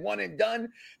wear that one and done.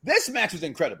 This match was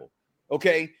incredible.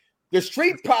 Okay. The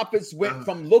Street Profits went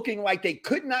from looking like they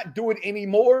could not do it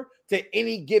anymore to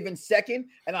any given second.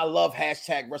 And I love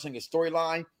hashtag wrestling a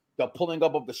storyline, the pulling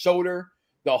up of the shoulder,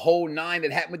 the whole nine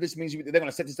that happened with this means they're going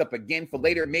to set this up again for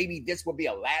later. Maybe this will be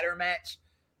a ladder match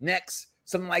next,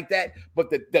 something like that. But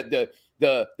the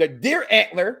deer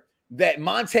antler that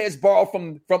Montez borrowed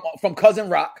from Cousin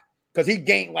Rock, because he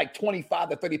gained like 25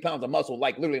 to 30 pounds of muscle,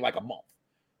 like literally like a month.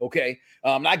 Okay.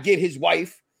 I get his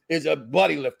wife is a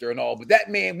buddy lifter and all, but that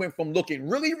man went from looking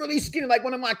really, really skinny, like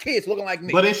one of my kids, looking like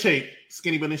me. But in shape.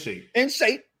 Skinny, but in shape. In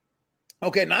shape.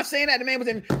 Okay. Not saying that the man was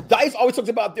in. Dice always talks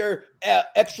about their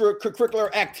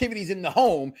extracurricular activities in the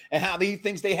home and how he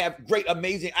thinks they have great,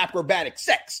 amazing acrobatic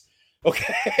sex.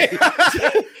 Okay.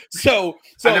 so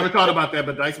I never thought about that,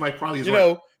 but Dice might probably is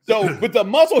right. So with the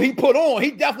muscle he put on,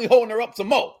 he definitely holding her up some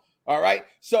more. All right.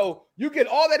 So you get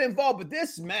all that involved with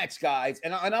this match, guys.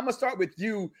 And I'm going to start with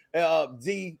you,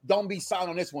 Z. Don't be silent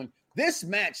on this one. This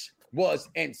match was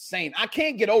insane. I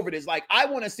can't get over this. Like, I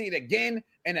want to see it again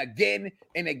and again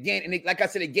and again. And like I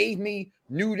said, it gave me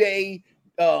New Day,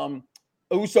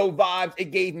 Uso vibes.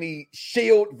 It gave me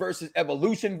Shield versus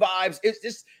Evolution vibes. It's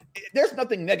just, there's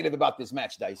nothing negative about this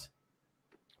match, Dice.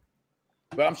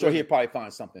 But I'm sure he'll probably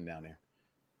find something down there.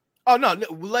 Oh, no.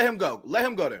 Let him go. Let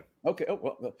him go then. Okay.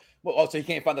 So he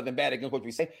can't find nothing bad against what we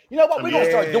say. You know what? We're going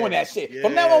to start doing that shit. Yeah.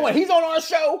 From now on, when he's on our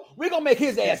show, we're going to make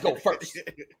his ass go first.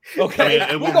 Okay?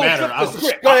 It won't matter. The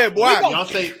script. Go ahead, boy.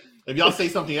 If y'all say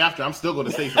something after, I'm still going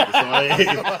to say something.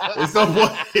 So it's no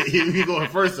point if you going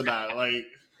first or not. Like,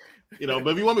 you know,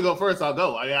 but if you want me to go first, I'll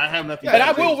go. I have nothing. Yeah, and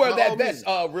I will wear that vest,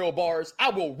 Real Bars.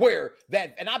 I will wear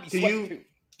that, and I'll be sweating too.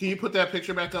 Can you put that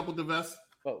picture back up with the vest?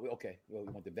 Oh, okay. Well,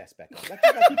 we want the vest back up.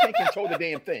 You can't control the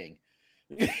damn thing.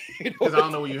 Because I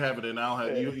don't know where you have it in. I don't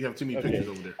have you have too many pictures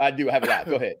over there. I do have it out.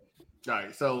 Go ahead. All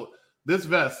right. So this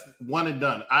vest, one and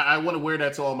done. I want to wear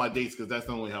that to all my dates because that's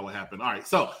not only how it happened. All right.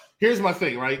 So here's my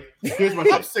thing, right? Here's my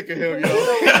thing. I'm sick of him, yo.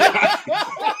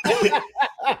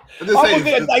 I'm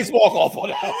gonna Dice walk off on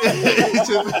that.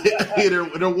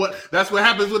 That's what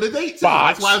happens with a date.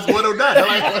 That's why it's one or done. All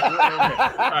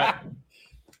right.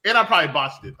 And I probably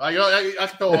botched it. I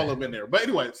can throw all of them in there. But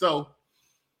anyway, so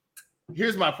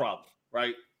here's my problem,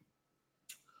 right?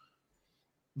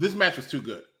 This match was too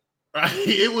good. Right?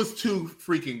 It was too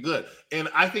freaking good. And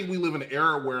I think we live in an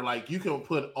era where, like, you can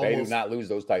put almost... They do not lose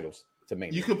those titles to me.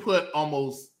 You could put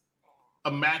almost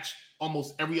a match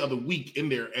almost every other week in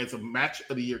there as a match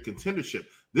of the year contendership.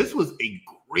 This was a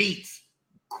great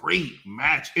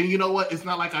match. And you know what? It's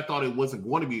not like I thought it wasn't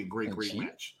going to be a great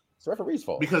match. It's referee's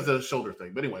fault. Because of the shoulder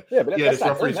thing. But anyway. Yeah, but it's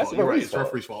referee's fault. You're right. It's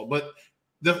referee's fault. But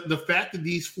the fact that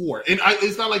these four, and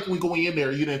it's not like when going in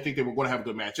there, you didn't think they were going to have a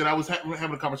good match. And I was having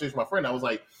a conversation with my friend. I was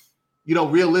like, you know,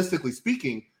 realistically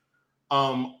speaking,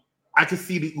 I could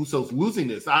see the Usos losing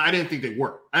this. I didn't think they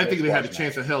were. I didn't think they had a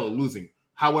chance of hell of losing.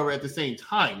 However, at the same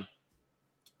time,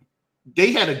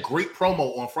 they had a great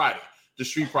promo on Friday, the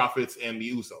Street Profits and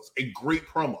the Usos. A great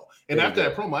promo. And after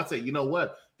that promo, I said, you know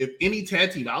what? If any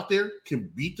tag team out there can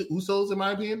beat the Usos, in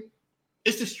my opinion,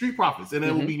 it's the Street Profits. And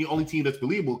it will be the only team that's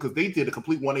believable because they did a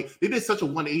complete 180. They did such a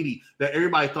 180 that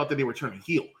everybody thought that they were turning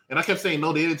heel. And I kept saying,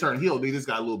 no, they didn't turn heel. They just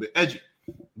got a little bit edgy.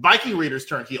 Viking Raiders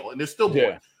turned heel, and they're still boring.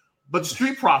 Yeah. But the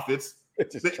Street Profits,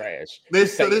 it's just trash. They're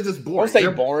just boring. Don't say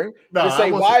boring. No, just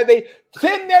say, why are they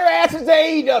sending their asses to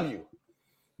AEW?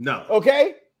 No.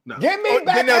 Okay? No. Give me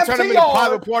back FTR. Turn them into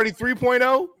Private Party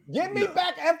 3.0? Give me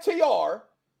back FTR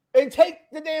and take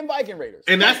the damn Viking Raiders.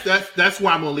 And that's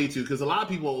where I'm going to lead to, because a lot of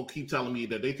people keep telling me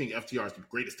that they think FTR is the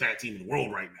greatest tag team in the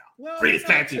world right now. No, greatest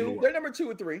tag team in the world. They're number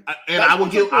 2 or 3. I will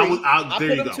give.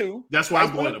 There you go. 2. That's why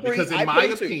I'm going up, because in my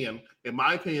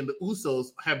opinion, the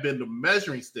Usos have been the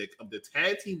measuring stick of the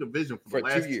tag team division for the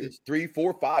last 2 years, 3,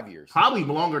 4, 5 years, probably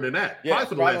longer than that. Probably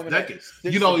for the last decade.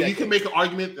 You know, you can make an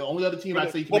argument. The only other team I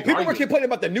say, people were complaining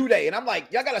about the New Day, and I'm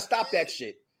like, y'all got to stop that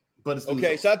shit. But it's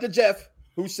okay. Shout out to Jeff.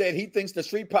 who said he thinks the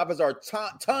Street Profits are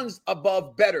tons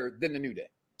above better than the New Day.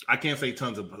 I can't say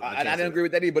tons of. I didn't agree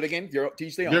with that either. But again,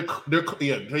 teach the own. They're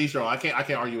pretty sure. I can't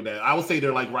argue with that. I would say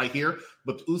they're like right here,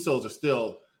 but the Usos are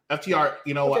still FTR.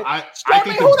 You know what? I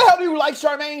think who the hell do you like,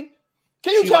 Charmaine?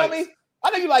 Can you tell me?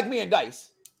 I know you like me and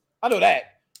Dice. I know that.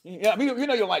 Yeah, you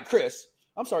know you like Chris.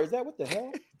 I'm sorry. Is that what the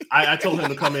hell? I told him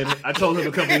to come in. I told him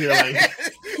to come in here. Like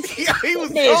he was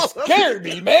scared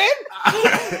me, man.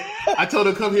 I told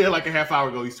him to come here like a half hour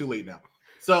ago. He's too late now.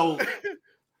 So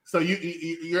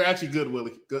you're actually good,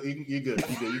 Willie. You're good.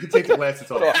 You can take the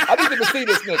glasses off. I need to see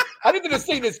this nigga. I need to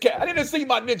see this cat. I need to see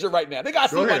my ninja right now. They got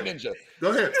to see my ninja.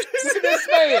 Go ahead. Look at this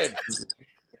man.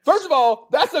 First of all,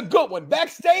 that's a good one.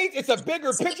 Backstage, it's a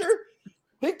bigger picture.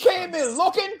 He came in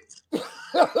looking.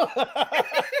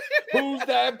 Who's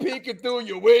that peeking through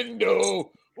your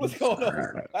window? What's going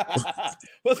on?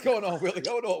 What's going on, Willie?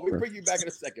 Hold on. We'll bring you back in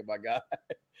a second, my guy.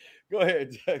 Go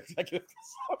ahead.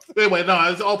 Anyway, no,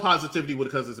 it's all positivity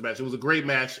because of this match. It was a great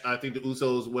match. I think the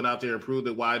Usos went out there and proved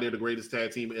that why they're the greatest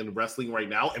tag team in wrestling right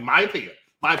now. In my opinion.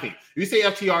 If you say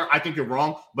FTR, I think you're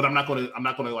wrong, but I'm not gonna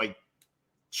like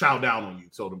chow down on you,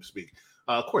 so to speak.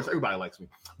 Of course, everybody likes me.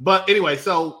 But anyway,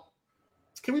 so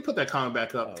can we put that comment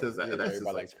back up? Because everybody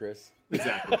likes Chris.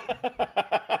 Exactly.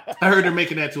 I heard they're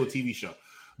making that to a TV show.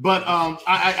 But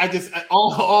I just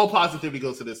all positivity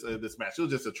goes to this match. It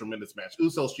was just a tremendous match.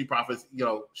 Usos, Street Profits,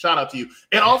 shout out to you.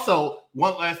 And also,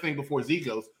 one last thing before Z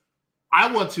goes,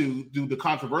 I want to do the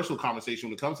controversial conversation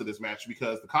when it comes to this match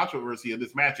because the controversy of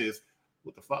this match is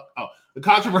the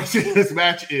controversy of this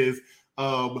match is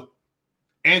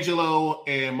Angelo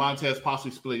and Montez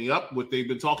possibly splitting up, what they've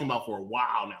been talking about for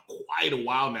quite a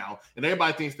while now. And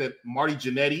everybody thinks that Marty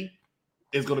Jannetty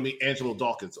is going to be Angelo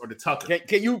Dawkins or the Tucker.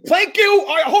 Can you thank you?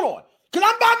 All right, hold on.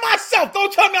 Because I'm by myself.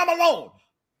 Don't tell me I'm alone.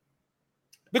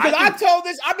 Because I've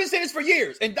been saying this for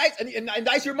years. And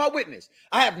Dice, you're my witness.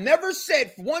 I have never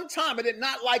said one time I did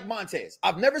not like Montez.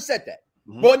 I've never said that.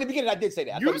 Mm-hmm. Well, in the beginning, I did say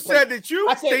that. You said that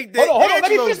you think that hold on.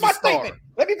 Let me finish my star. statement.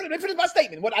 Let me finish my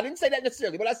statement. What I didn't say that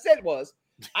necessarily. What I said was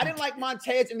I didn't like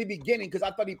Montez in the beginning because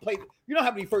I thought he played. You know how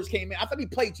when he first came in? I thought he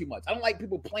played too much. I don't like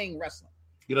people playing wrestling.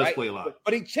 He does play a lot.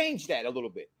 But he changed that a little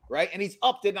bit, right? And he's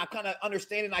upped it, and I kind of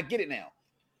understand it, and I get it now.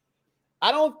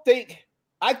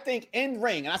 I think in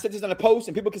ring, and I said this on the post,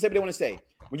 and people can say what they want to say.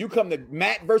 When you come to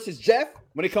Matt versus Jeff,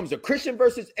 when it comes to Christian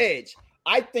versus Edge,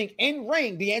 I think in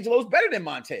ring, D'Angelo's better than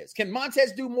Montez. Can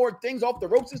Montez do more things off the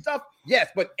ropes and stuff? Yes,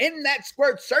 but in that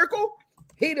squared circle,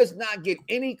 he does not get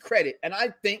any credit. And I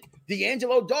think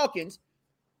D'Angelo Dawkins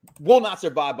will not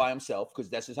survive by himself because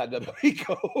that's just how WWE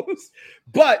goes.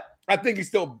 But I think he's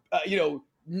still,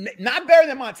 not better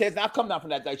than Montez. And I've come down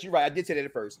from that. Dice. You're right. I did say that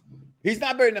at first. He's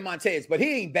not better than Montez, but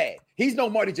he ain't bad. He's no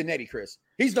Marty Jannetty, Chris.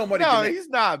 He's no Marty Jannetty. No, he's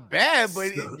not bad, but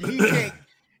he can't.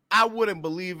 I wouldn't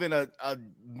believe in a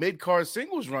mid-card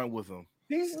singles run with him.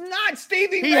 He's not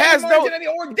Stevie. He has no.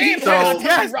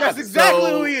 Yes, that's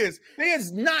exactly who he is. He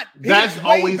is not. That's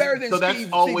always better than that's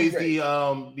always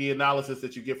the analysis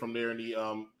that you get from there. And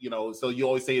the so you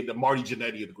always say the Marty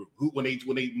Jannetty of the group. When they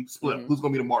split, who's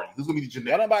going to be the Marty? Who's going to be the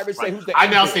Jannetty? Why don't I ever say who's the? I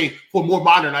now say for more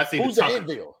modern. I say who's the Tucker.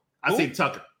 Anvil? I say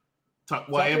Tucker.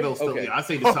 Well, Anvil's still there. I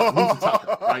say the Tucker. Who's the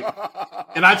Tucker? Right.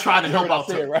 And I tried to help out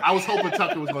Tucker. Right? I was hoping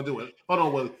Tucker was going to do it. Hold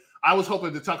on, Willie. I was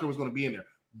hoping that Tucker was going to be in there,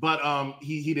 but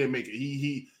he didn't make it.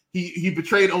 He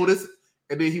betrayed Otis,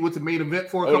 and then he went to main event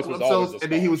for a couple episodes,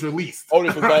 and then he was released.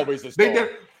 Otis was always the star.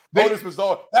 Otis was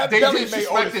all that belly made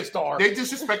Otis a star. They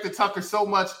disrespected Tucker so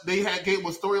much. They gave him a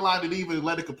storyline that even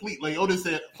let it complete. Like Otis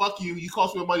said, "Fuck you! You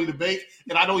cost me money to bake,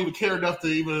 and I don't even care enough to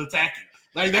even attack you."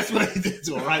 Like that's what they did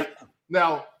to him, right?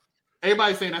 Now,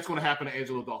 everybody's saying that's going to happen to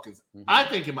Angelo Dawkins. Mm-hmm. I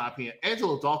think, in my opinion,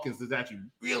 Angelo Dawkins is actually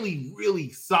really,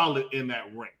 really solid in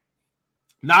that ring.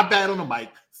 Not bad on the mic,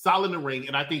 solid in the ring.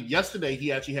 And I think yesterday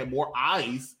he actually had more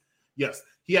eyes. Yes,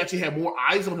 he actually had more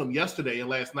eyes on him yesterday and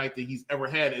last night than he's ever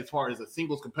had as far as a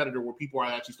singles competitor where people are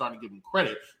actually starting to give him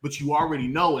credit. But you already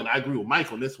know, and I agree with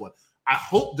Mike on this one, I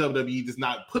hope WWE does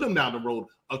not put him down the road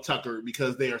of Tucker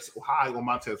because they are so high on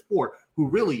Montez Ford, who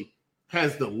really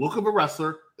has the look of a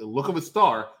wrestler, the look of a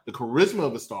star, the charisma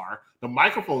of a star, the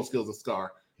microphone skills of a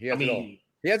star. He has it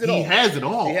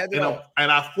all.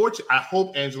 And I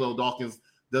hope Angelo Dawkins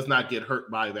does not get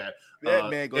hurt by that.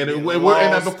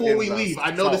 Before we leave,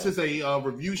 I know this is a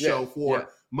review show for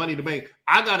Money to Bank.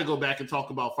 I got to go back and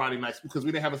talk about Friday nights because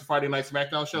we didn't have a Friday night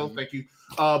SmackDown show. Mm-hmm. Thank you.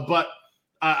 But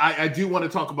I do want to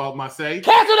talk about Marseille.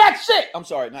 Cancel that shit. I'm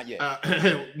sorry, not yet.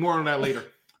 More on that later.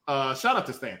 Shout out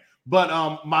to Stan.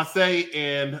 But Marseille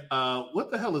and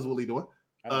what the hell is Willie doing?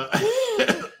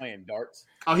 I playing darts.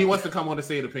 Oh, he wants to come on to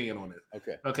say an opinion on it.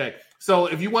 Okay. So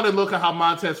if you want to look at how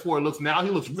Montez Ford looks now, he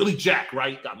looks really jacked,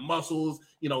 right? Got muscles,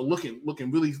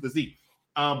 looking really physique.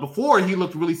 Before he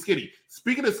looked really skinny.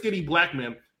 Speaking of skinny black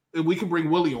men, if we can bring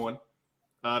Willie on,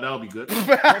 that'll be good. I'm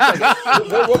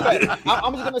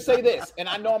just gonna say this, and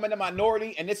I know I'm in the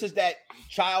minority, and this is that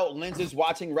child lenses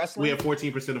watching wrestling. We have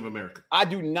 14% of America. I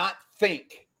do not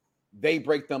think they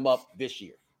break them up this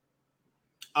year.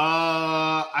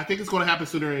 I think it's going to happen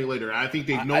sooner or later. I think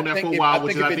they've known that for a while,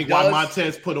 which is I think why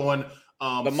Montez put on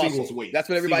the singles weight. That's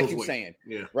what everybody keeps saying.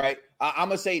 Yeah. Right. I'm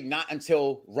gonna say not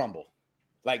until Rumble.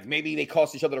 Like maybe they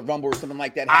cost each other the Rumble or something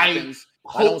like that happens.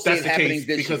 I don't see that's the case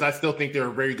because I still think they're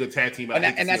a very good tag team. And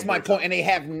that's my point. And they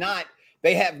have not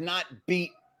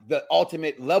beat the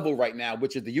ultimate level right now,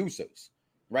 which is the Usos.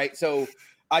 Right. So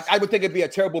I would think it'd be a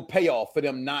terrible payoff for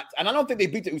them not. And I don't think they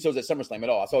beat the Usos at SummerSlam at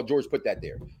all. I saw George put that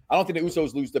there. I don't think the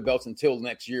Usos lose the belts until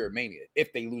next year at Mania,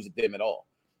 if they lose it to them at all.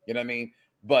 You know what I mean?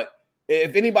 But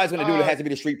if anybody's going to do it, it has to be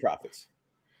the Street Profits.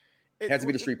 It has to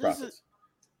be the Street Profits.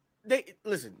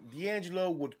 Listen,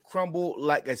 D'Angelo would crumble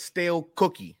like a stale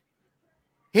cookie.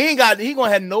 He gonna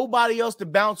have nobody else to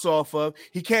bounce off of.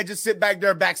 He can't just sit back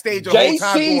there backstage the whole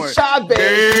time going.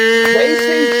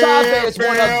 JC Chavez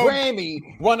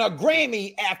won a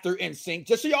Grammy after NSYNC.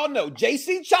 Just so y'all know,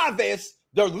 JC Chavez,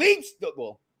 the lead.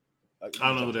 Well, I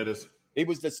don't know who that is. He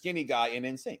was the skinny guy in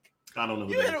NSYNC. I don't know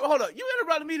who that is. Hold up, you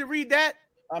interrupted me to read that.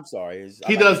 I'm sorry.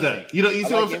 He does that. You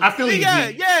see what I feel you.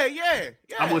 Yeah.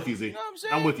 I'm with you, Z. You know what I'm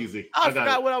saying? I'm with you, Z. I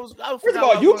forgot what I was. First of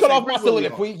all, you cut off my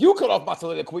soliloquy.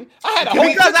 I had a whole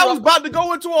because I was about to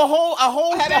go into a whole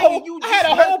I had a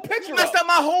whole picture. You messed up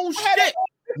my whole shit.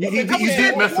 You did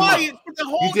mess him up.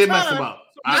 You did mess him up.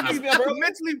 I can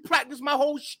mentally practice my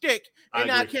whole shtick, and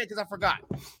now I can't because I forgot.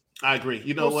 I agree.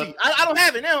 You know what? I don't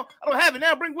have it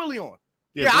now. Bring Willie on.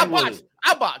 Yeah, I botched.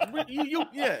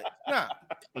 Nah.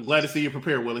 I'm glad to see you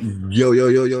prepared, Willie. Yo.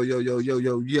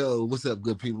 What's up,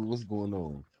 good people? What's going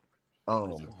on?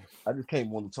 I just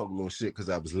came on to talk a little shit because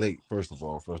I was late, first and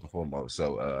foremost.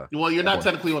 So well, you're not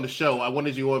technically on the show. I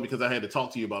wanted you on because I had to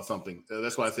talk to you about something.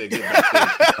 That's why I said get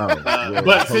back.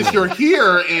 But since you're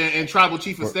here and Tribal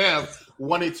Chief of Staff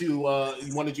wanted you on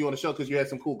the show because you had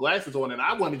some cool glasses on, and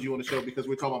I wanted you on the show because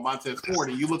we're talking about Montez Ford,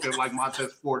 and you look at like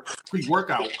Montez Ford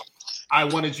pre-workout. I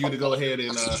wanted you to go ahead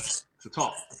and to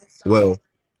talk. Well,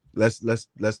 let's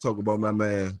talk about my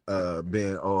man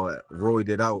being all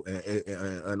roided out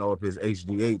and off his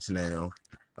HGH now.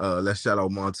 Let's shout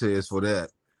out Montez for that.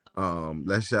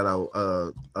 Let's shout out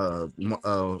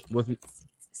what's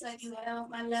This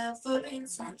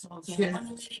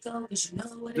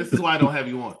is why I don't have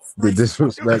you on. The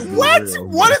disrespect. What is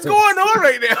going on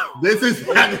right now? This is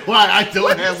why I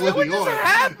don't have Willie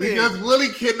on. Because Willie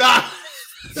cannot.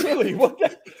 Really?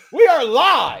 We are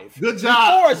live. Good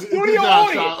job. Before a studio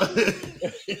audience.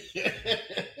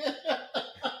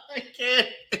 I can't.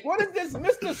 What is this,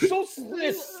 Mr.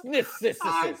 Sousness?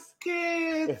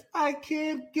 I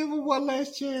can't give him one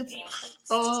last chance.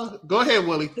 Go ahead,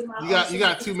 Willie. You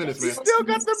got 2 minutes, man. Still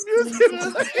got the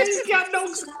music. He's got no.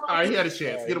 All right, he had a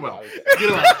chance. Get him out. What?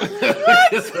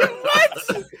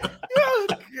 Oh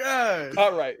God.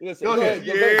 All right, listen. Go ahead.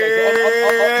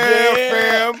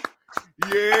 Fam.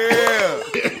 Yeah.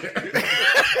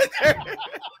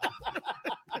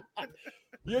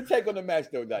 Your take on the match,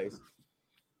 though, Dice.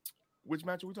 Which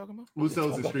match are we talking about?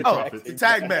 Usos and Street Profits. The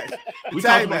tag match. We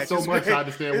talked about so much. I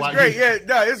understand why. It's great. Yeah,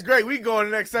 no, it's great. We can go on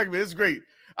the next segment. It's great.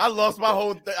 I lost my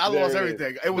whole. I lost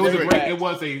everything. It was great.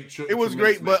 It was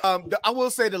great, but I will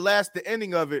say the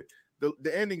ending of it.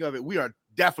 The ending of it. We are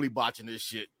definitely botching this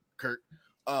shit, Kurt.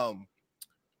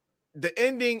 The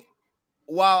ending.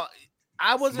 While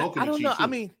I wasn't. I don't know. I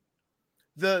mean,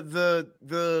 the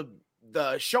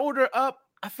shoulder up.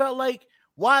 I felt like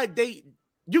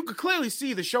you could clearly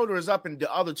see the shoulder is up in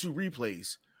the other two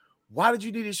replays. Why did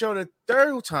you need to show the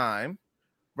third time,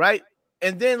 right?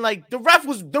 And then like the ref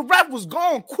was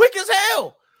going quick as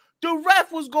hell. The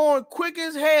ref was going quick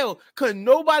as hell. Couldn't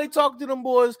nobody talk to them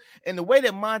boys. And the way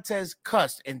that Montez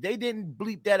cussed, and they didn't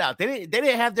bleep that out. They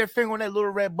didn't have their finger on that little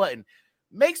red button.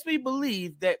 Makes me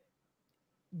believe that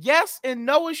yes and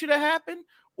no, it should have happened,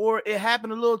 or it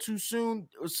happened a little too soon,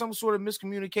 or some sort of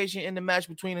miscommunication in the match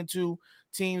between the two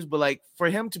teams. But like for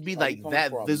him to be like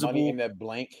that visible in that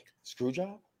blank screw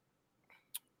job.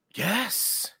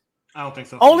 Yes. I don't think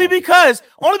so. Only because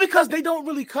they don't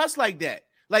really cuss like that.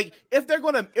 Like if they're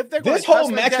gonna this whole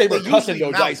match they were cussing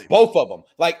though, Dice, both of them.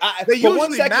 Like they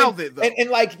usually mouth it though. And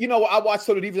like I watched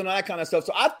Soda Divas and all that kind of stuff,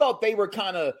 so I thought they were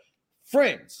kind of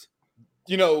friends,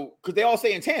 because they all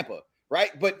stay in Tampa,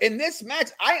 right? But in this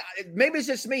match, maybe it's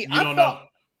just me. I thought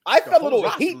I felt a little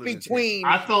roster heat losing between.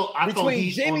 I felt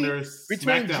heat Jimmy, on their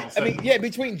SmackDown segment.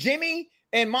 between Jimmy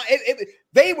and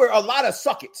they were a lot of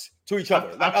suckets to each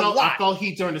other. I felt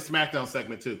heat during the SmackDown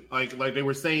segment too. Like they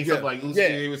were saying something like Usos.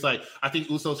 It was like I think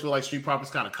Usos feel like Street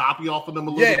Profits kind of copy off of them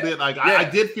a little bit. Like I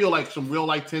did feel like some real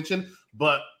life tension,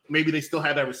 but maybe they still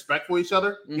had that respect for each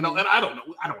other. You know, and I don't know.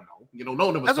 You know, no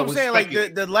one was. That's what I'm saying. Like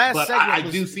the last segment, I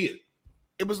do see it.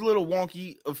 It was a little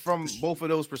wonky from both of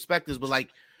those perspectives, but like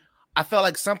I felt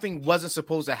like something wasn't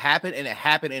supposed to happen, and it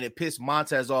happened, and it pissed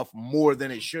Montez off more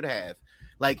than it should have.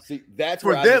 Like, see, that's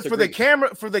for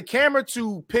the camera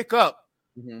to pick up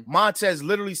Montez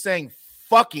literally saying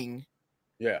 "fucking,"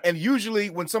 and usually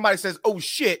when somebody says "oh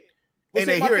shit," and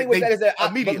they hear it,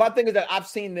 but my thing is that I've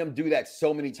seen them do that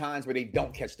so many times where they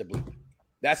don't catch the bleep.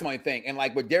 That's my thing, and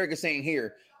like what Derek is saying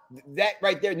here, that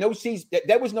right there,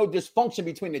 there was no dysfunction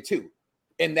between the two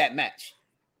in that match.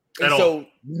 And so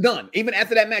none. Even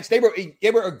after that match, they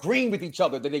were agreeing with each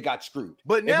other that they got screwed.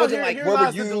 But now it wasn't like where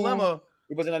were you? The dilemma.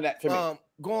 It wasn't on that for me.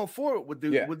 Going forward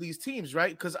with these teams,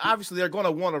 right? Because obviously they're going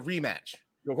to want a rematch,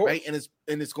 right? And it's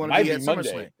going to be at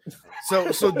SummerSlam.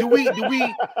 So do we?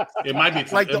 It might be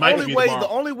like the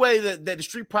only way that the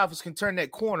Street Profits can turn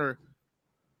that corner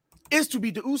is to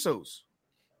beat the Usos.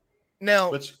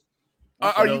 Now,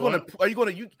 are you going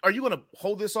to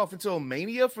hold this off until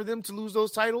Mania for them to lose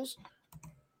those titles?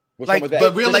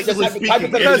 But realistically speaking,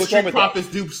 if the Street Profits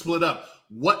do split up,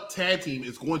 what tag team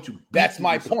is going to? That's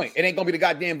my point. It ain't gonna be the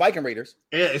goddamn Viking Raiders.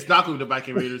 Yeah, it's not gonna be the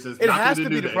Viking Raiders. It has to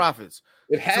be the Profits.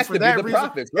 It has to be the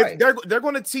Profits. Right? They're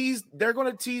going to tease. They're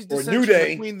going to tease dissension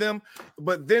between them,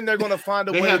 but then they're going to find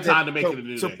a way have time to make it a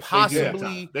New Day.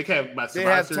 Possibly they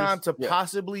have time to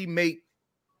possibly make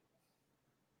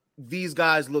these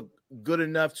guys look good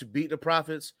enough to beat the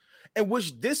Profits, and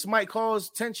which this might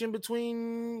cause tension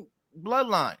between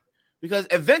Bloodline. Because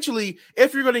eventually,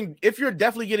 if you're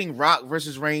definitely getting Rock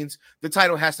versus Reigns, the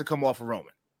title has to come off of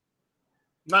Roman.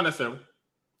 Not necessarily.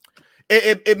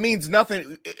 It means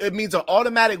nothing. It means an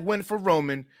automatic win for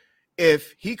Roman.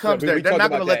 If he comes there, they're not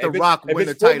going to let The Rock win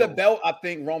the title. For the belt, I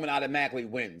think Roman automatically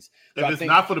wins. So if it's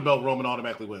not for the belt, Roman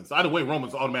automatically wins. Either way,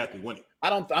 Roman's automatically winning.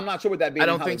 I'm not sure what that means. I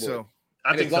don't think so.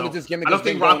 I think so. I don't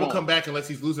think Rock will come back unless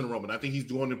he's losing to Roman. I think he's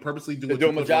purposely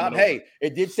doing a job. Hey,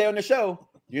 it did say on the show.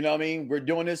 You know what I mean? We're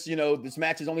doing this, this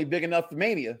match is only big enough for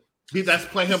Mania. That's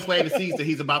him playing the seeds that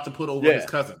he's about to put over his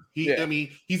cousin. I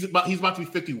mean, he's about to be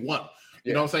 51.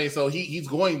 You know what I'm saying? So he's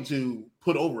going to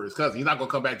put over his cousin. He's not going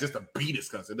to come back just to beat his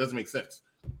cousin. It doesn't make sense.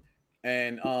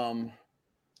 And I'm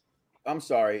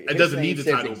sorry. It doesn't need the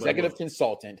title. Executive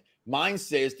consultant. Mine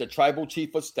says the tribal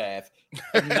chief of staff.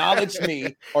 Acknowledge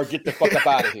me or get the fuck up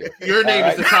out of here. Your name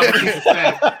is the tribal chief of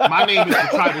staff. My name is the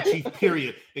tribal chief,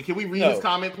 period. And can we read his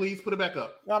comment, please? Put it back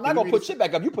up. No, I'm not going to put shit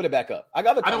back up. You put it back up. I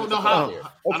got the I don't know how.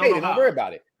 Okay, then don't worry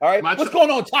about it. All right. What's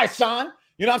going on, Tyshawn?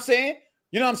 You know what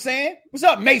I'm saying? What's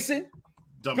up, Mason?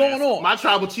 Dumbass. Going on? My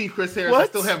tribal chief, Chris Harris, I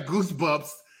still have goosebumps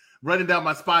running down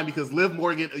my spine because Liv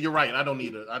Morgan, you're right. I don't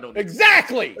need it.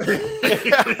 Exactly.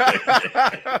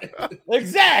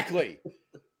 Exactly.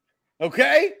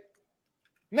 Okay.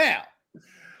 Now,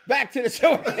 back to the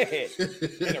show.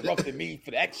 Interrupted me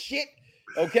for that shit.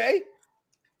 Okay.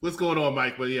 What's going on,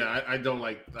 Mike? But yeah, I don't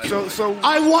like. So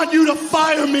I want you to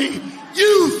fire me,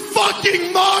 you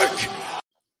fucking Mark.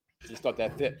 Just thought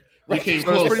that fit. Right. So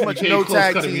it's pretty much no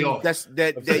tag team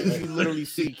that you literally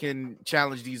see can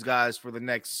challenge these guys for the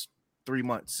next 3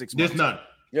 months, 6 months.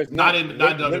 There's none. Not in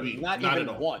WWE. Not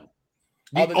even one.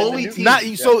 The only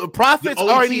team. So Profits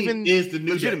aren't even is the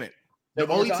New legitimate. Day. The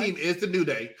only team is the New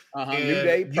Day. New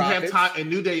Day. You have time, and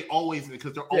New Day always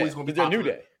because they're always going to be popular. New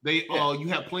Day. You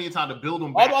have plenty of time to build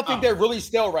them back Although I think they're really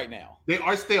stale right now. They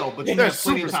are stale, but you have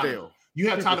plenty of time. Stale. You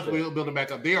have time to build them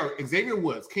back up. They are Xavier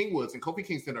Woods, King Woods, and Kofi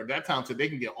Kingston are that talented. They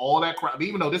can get all that crowd,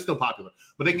 even though they're still popular,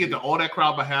 but they can get all that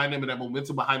crowd behind them and that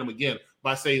momentum behind them again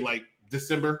by say like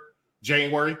December,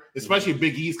 January, especially if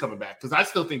Big E's coming back. Because I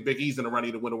still think Big E's in the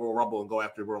running to win a Royal Rumble and go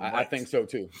after Roman Reigns. I think so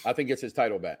too. I think it's his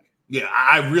title back. Yeah,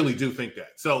 I really do think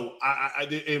that. So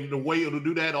and the way it'll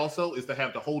do that also is to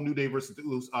have the whole New Day versus the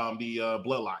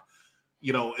Bloodline,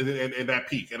 and that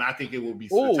peak. And I think it will be.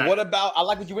 Oh, what about? I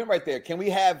like what you went right there. Can we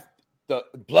have the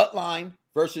Bloodline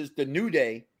versus the New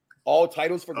Day? All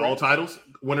titles for grabs. All titles,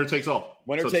 winner takes all.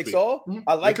 Winner takes all. Mm-hmm.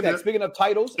 I like that. Speaking of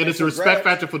titles, and it's a respect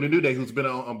factor for the New Day, who's been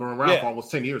around for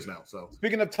almost 10 years now. So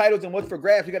speaking of titles and what's for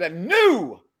grabs, we got a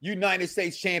new United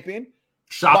States champion,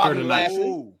 shocker tonight.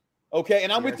 Okay,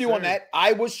 and I'm with you on that.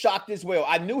 I was shocked as well.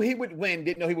 I knew he would win.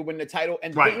 Didn't know he would win the title.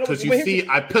 And right, because you see,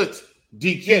 I put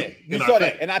DQ. Yeah, you saw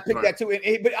that, and I picked that too.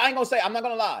 But I ain't gonna say. I'm not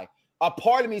gonna lie. A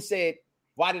part of me said,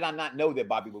 "Why did I not know that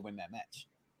Bobby would win that match?"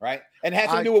 right? And it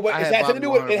has to do with what it has to do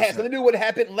with. It has to do with what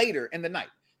happened later in the night.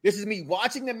 This is me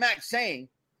watching the match saying,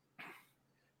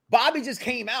 Bobby just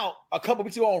came out a couple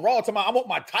weeks ago on Raw talking about, I want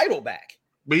my title back.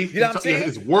 But you know what I'm saying?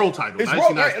 His world title. His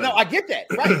world, right? No, I get that,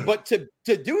 right? But to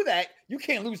do that, you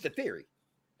can't lose the Theory,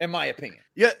 in my opinion.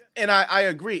 Yeah, and I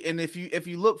agree. And if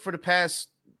you look for the past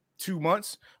 2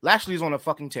 months, Lashley's on a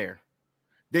fucking tear.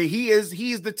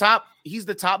 He's the top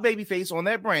babyface on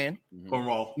that brand. On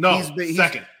Raw. No, he's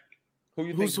second.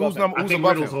 Who's number? I think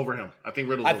Riddle's over him. I think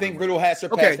Riddle has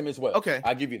surpassed him as well. Okay,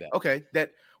 I'll give you that. Okay,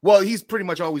 he's pretty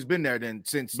much always been there then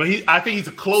since. But I think he's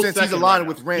a close second. He's aligned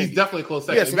with Randy. He's definitely a close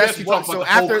second. Yeah, so after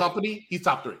the whole company, he's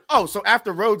top 3. Oh, so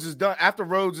after Rhodes is done, after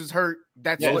Rhodes is hurt,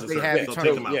 that's what they have to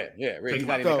turn him out. Yeah.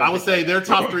 I would say they're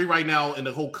top 3 right now in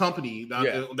the whole company.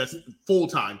 That's full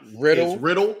time.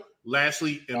 Riddle,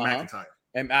 Lashley, and McIntyre.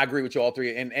 And I agree with you all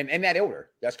 3. And in that order.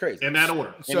 That's crazy. In that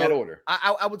order.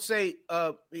 I would say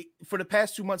for the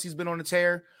past 2 months he's been on a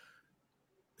tear.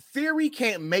 Theory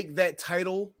can't make that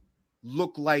title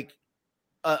look like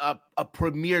a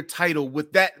premier title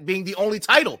with that being the only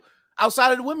title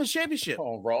outside of the women's championship.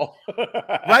 Oh, Raw.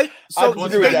 Right? So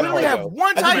they really have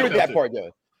one title. I disagree with that part,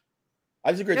 though.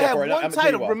 I disagree with that part. One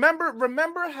title.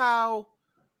 Remember how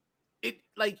it,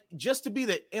 like, just to be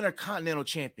the Intercontinental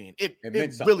Champion, it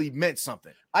really meant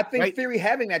something. I think Theory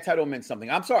having that title meant something.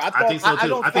 I'm sorry. I think so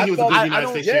too. I think he was a good United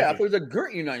States champion. Yeah, I thought he was a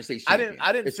great United States champion.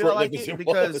 I didn't feel like it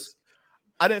because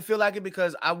I didn't feel like it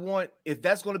because I want, if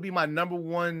that's going to be my number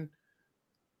one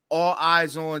all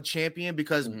eyes on champion,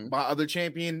 because my other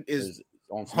champion is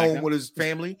on home with his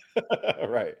family.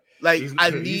 Right. Like I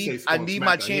need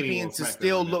my champion to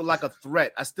still look like a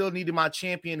threat. I still needed my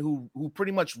champion who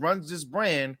pretty much runs this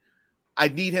brand. I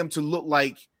need him to look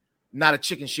like not a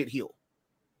chicken shit heel.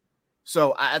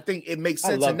 So I think it makes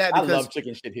sense in that because I love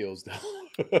chicken shit heels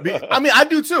though. I mean, I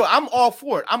do too. I'm all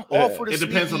for it. I'm all for the it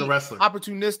depends on the wrestler.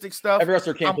 Opportunistic stuff. Every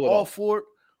wrestler can't pull it off. I'm all for it,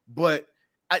 but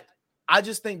I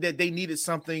just think that they needed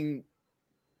something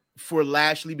for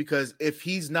Lashley, because if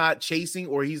he's not chasing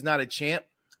or he's not a champ,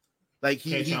 like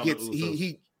he's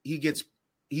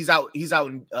out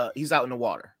in the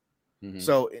water. Mm-hmm.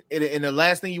 So and the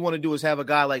last thing you want to do is have a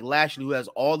guy like Lashley who has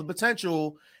all the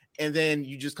potential, and then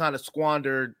you just kind of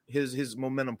squandered his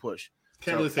momentum push.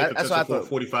 Can't really say potential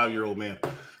for a 45-year-old man.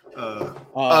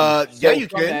 Yeah, you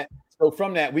can. So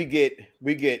from that, we get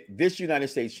this United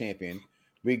States champion,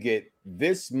 we get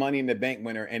this Money in the Bank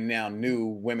winner, and now new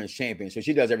women's champion. So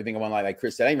she does everything in one line, like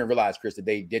Chris said. I didn't even realize, Chris, that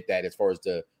they did that as far as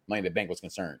the Money in the Bank was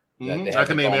concerned. Mm-hmm. I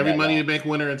can name every Money in the Bank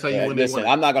winner and tell you when they won.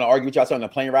 I'm not going to argue with you. I started on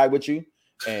the plane ride with you,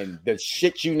 and the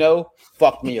shit you know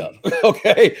fucked me up.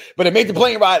 Okay, but it made the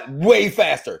plane ride way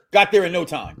faster. Got there in no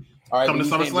time. All right, coming to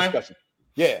SummerSlam.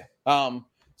 Yeah.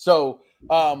 So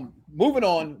moving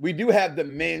on, we do have the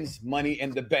men's Money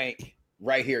in the Bank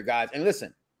right here, guys. And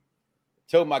listen,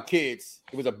 told my kids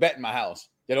it was a bet in my house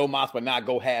that Omos would not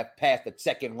go past the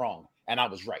second rung, and I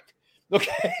was right.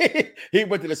 Okay, he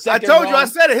went to the second. I told you, I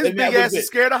said it. His big ass is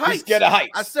scared of heights. He's scared of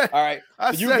heights. I said, all right.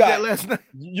 I said that last night.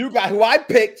 You got who I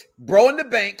picked, Bro in the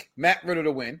Bank, Matt Riddle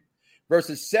to win,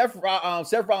 versus Seth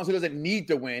Rollins, who doesn't need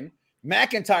to win.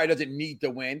 McIntyre doesn't need to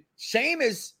win.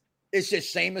 Sheamus, it's just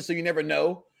Sheamus, so you never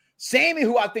know. Sammy,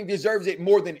 who I think deserves it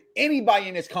more than anybody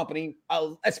in this company,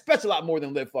 especially a lot more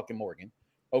than Liv fucking Morgan.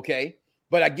 Okay.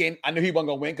 But again, I knew he wasn't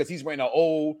going to win because he's wearing an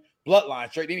old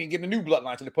bloodline shirt. They didn't give him a new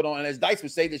bloodline shirt to put on. And as Dice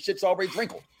would say, the shit's already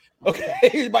wrinkled. Okay.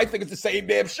 Everybody think it's the same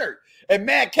damn shirt. And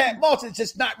Mad Cat Moss is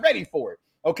just not ready for it.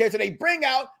 Okay. So they bring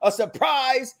out a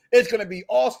surprise. It's going to be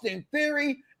Austin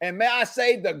Theory. And may I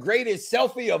say, the greatest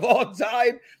selfie of all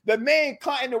time. The man,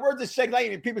 in the words of Shake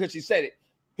Lady and people, because she said it,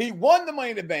 he won the Money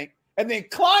in the Bank and then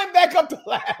climbed back up the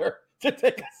ladder to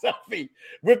take a selfie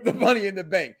with the Money in the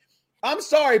Bank. I'm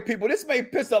sorry, people. This may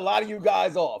piss a lot of you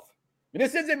guys off. And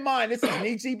this isn't mine. This is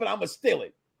Nietzsche, but I'm going to steal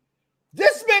it.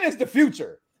 This man is the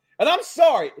future. And I'm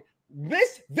sorry.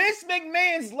 Vince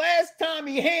McMahon's last time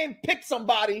he handpicked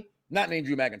somebody, not named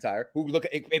Drew McIntyre, who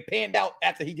it panned out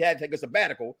after he had to take a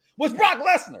sabbatical, was Brock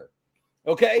Lesnar.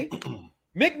 Okay?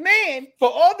 McMahon,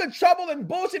 for all the trouble and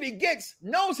bullshit he gets,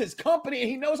 knows his company and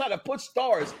he knows how to put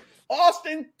stars.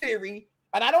 Austin Theory,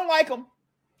 and I don't like him.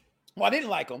 Well, I didn't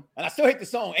like him, and I still hate the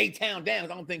song A-Town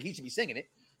Down. I don't think he should be singing it.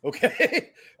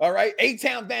 Okay? All right?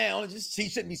 A-Town Down, he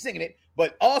shouldn't be singing it.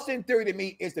 But Austin Theory to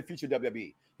me is the future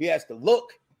WWE. He has the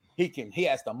look. He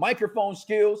has the microphone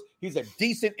skills. He's a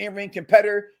decent in-ring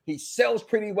competitor. He sells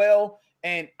pretty well,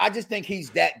 and I just think he's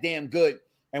that damn good.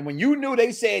 And when you knew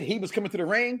they said he was coming to the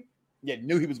ring, you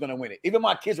knew he was going to win it. Even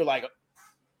my kids were like,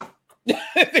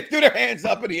 they threw their hands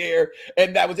up in the air,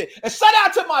 and that was it. And shout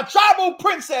out to my tribal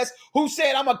princess who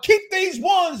said, I'm going to keep these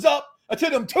ones up until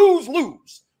them twos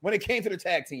lose. when it came to the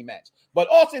tag team match. But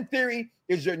Austin Theory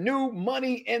is your new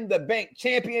Money in the Bank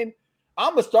champion.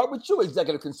 I'm going to start with you,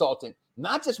 executive consultant.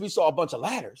 Not just we saw a bunch of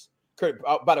ladders.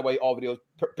 By the way, all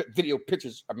video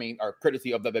pictures, are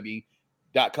courtesy of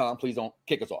WWE.com. Please don't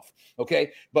kick us off.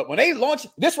 Okay? But when they launched,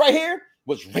 this right here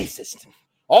was racist.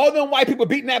 All them white people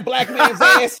beating that black man's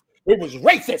ass, it was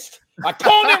racist. I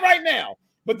called it right now.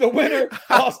 But the winner,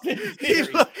 Austin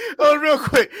Theory. Real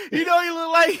quick. You know, he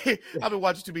look like I've been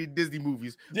watching too many Disney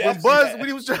movies. Yes, when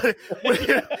he was trying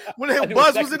when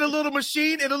Buzz was in the little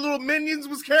machine and the little minions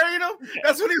was carrying him,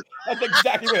 that's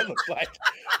exactly what it looks like.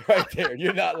 Right there.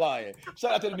 You're not lying.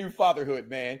 Shout out to the new fatherhood,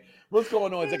 man. What's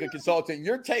going on, executive consultant?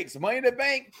 Your takes, Money in the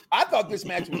Bank. I thought this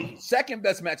match was the second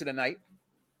best match of the night.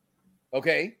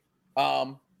 Okay.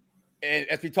 And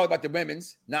as we talk about the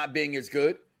women's not being as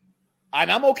good. And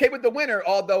I'm okay with the winner,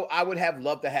 although I would have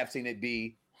loved to have seen it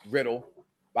be Riddle.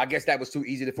 I guess that was too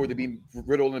easy for it to be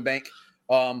Riddle in the Bank.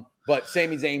 But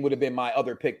Sami Zayn would have been my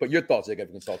other pick. But your thoughts,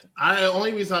 executive consultant? The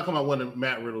only reason I wanted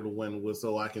Matt Riddle to win was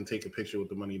so I can take a picture with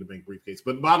the Money in the Bank briefcase.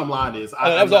 But the bottom line is,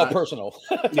 that was all personal.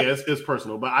 Yeah, it's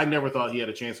personal. But I never thought he had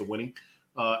a chance of winning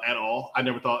at all. I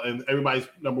never thought, and everybody's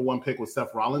number one pick was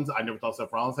Seth Rollins. I never thought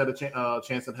Seth Rollins had a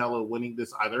chance in hell of winning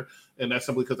this either. And that's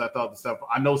simply because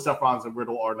I know Seth Rollins and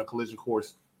Riddle are in a collision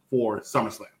course for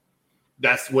SummerSlam.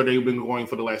 That's where they've been going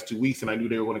for the last 2 weeks, and I knew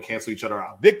they were going to cancel each other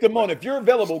out. Victor Moan, if you're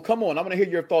available, come on. I'm going to hear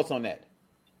your thoughts on that.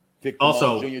 Victor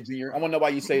also, Moan, Jr. I want to know why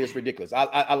you say it's ridiculous.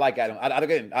 I like Adam.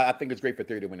 I think it's great for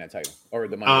Theory to win that title or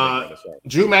the Money.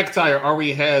 Drew McIntyre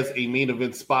already has a main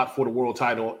event spot for the world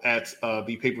title at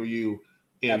the pay-per-view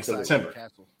in September.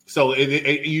 So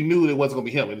you knew it wasn't going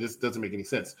to be him. It just doesn't make any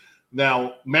sense.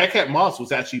 Now, Madcap Moss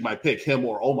was actually my pick, him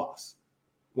or Omos.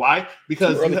 Why?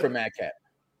 Because too early for Madcap.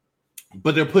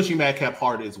 But they're pushing Madcap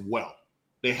hard as well.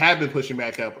 They have been pushing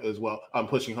Madcap as well. I'm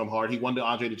pushing him hard. He won the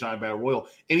Andre the Giant Battle Royal,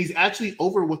 and he's actually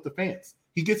over with the fans.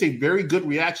 He gets a very good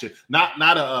reaction, not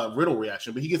a Riddle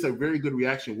reaction, but he gets a very good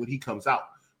reaction when he comes out.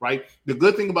 Right. The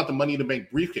good thing about the Money in the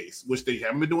Bank briefcase, which they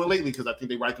haven't been doing lately, because I think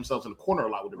they write themselves in the corner a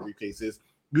lot with the briefcase, is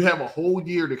you have a whole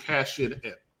year to cash it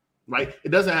in. Right. It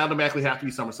doesn't automatically have to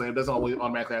be SummerSlam. It doesn't always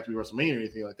automatically have to be WrestleMania or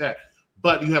anything like that.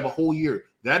 But you have a whole year.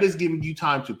 That is giving you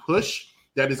time to push.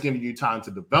 That is giving you time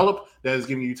to develop. That is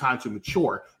giving you time to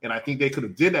mature. And I think they could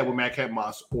have did that with Madcap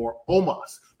Moss or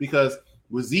Omos, because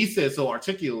what Z said so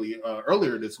articulately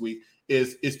earlier this week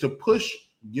is to push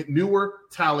newer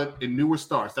talent and newer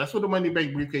stars. That's what the Money in the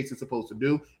Bank briefcase is supposed to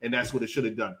do, and that's what it should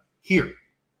have done here.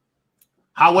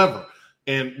 However,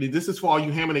 and this is for all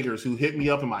you hammer niggers who hit me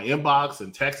up in my inbox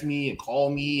and text me and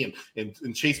call me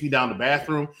and chase me down the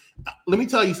bathroom. Let me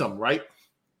tell you something, right?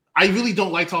 I really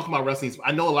don't like talking about wrestling.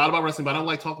 I know a lot about wrestling, but I don't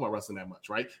like talking about wrestling that much,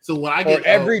 right? So when I get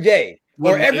every day.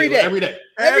 So when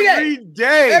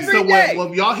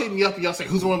y'all hit me up and y'all say,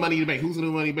 who's going to Money in the Bank? Who's going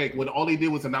to Money in the Bank? When all they did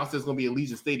was announce there's going to be a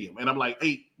Allegiant Stadium. And I'm like,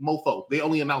 hey, mofo, they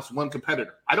only announced one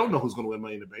competitor. I don't know who's going to win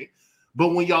Money in the Bank. But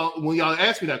when y'all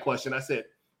asked me that question, I said,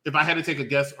 if I had to take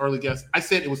a early guess, I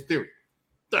said it was Theory.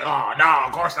 Oh, no,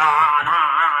 of course not.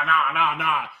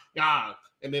 No.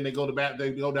 And then they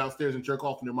go downstairs and jerk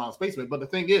off in their mom's basement. But the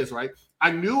thing is, right,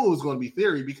 I knew it was going to be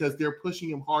Theory because they're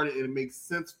pushing him hard, and it makes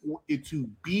sense for it to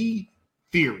be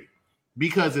Theory.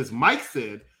 Because as Mike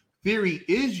said, Theory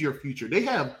is your future. They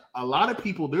have a lot of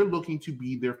people they're looking to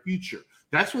be their future.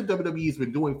 That's what WWE has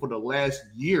been doing for the last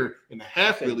year and a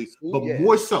half, really. But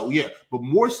more so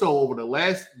over the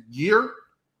last year,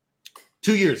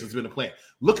 2 years has been a plan.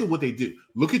 Look at what they do.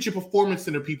 Look at your performance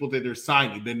center people that they're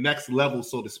signing, the next level,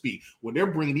 so to speak. When they're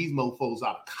bringing these mofos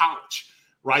out of college,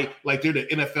 right? Like they're the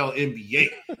NFL, NBA.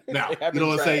 Now, you know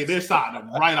what I'm saying? They're signing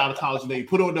them right out of college, and they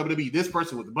put on WWE. This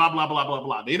person with blah, blah, blah, blah,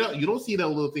 blah. You don't see that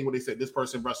little thing where they said this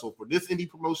person wrestled for this indie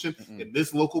promotion and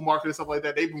this local market and stuff like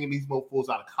that. They bringing these mofos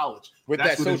out of college. With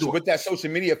that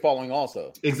social media following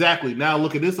also. Exactly. Now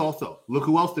look at this also. Look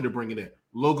who else they're bringing in.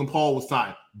 Logan Paul was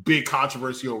signed. Big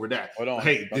controversy over that. Hold on.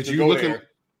 Hey, did you look at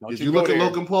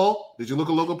Logan Paul? Did you look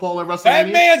at Logan Paul at WrestleMania? That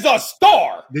man's a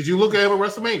star. Did you look at him at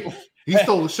WrestleMania? He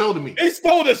stole the show to me. He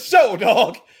stole the show,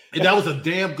 dog. And that was a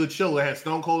damn good show. It had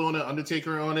Stone Cold on it,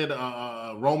 Undertaker on it,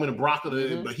 Roman and Brock on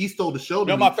it. But he stole the show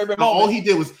to me. My favorite moment. All he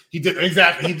did was he did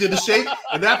the shake,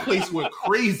 and that place went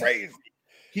crazy.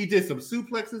 He did some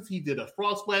suplexes. He did a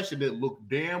frog splash, and it looked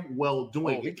damn well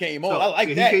doing it. He came on. I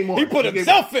like that. He put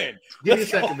himself in. Give me a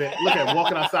second, man. Look at him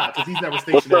walking outside because he's never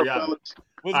stationary out.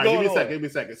 All right, give me a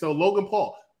second. So Logan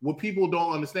Paul, what people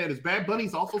don't understand is Bad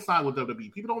Bunny's also signed with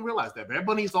WWE. People don't realize that. Bad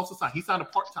Bunny's also signed. He signed a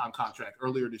part-time contract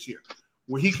earlier this year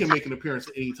where he can make an appearance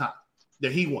at any time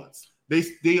that he wants.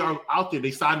 They are out there.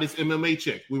 They signed this MMA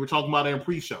chick. We were talking about it in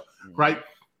pre-show, right?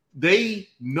 They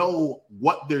know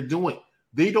what they're doing.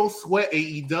 They don't sweat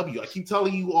AEW. I keep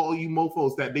telling you, all you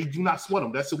mofos, that they do not sweat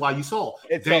them. That's why you saw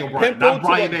It's Daniel a Bryan, pimple not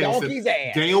Bryan to a Danielson. donkey's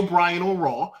ass. Daniel Bryan on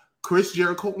Raw, Chris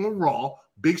Jericho on Raw,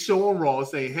 Big Show on Raw,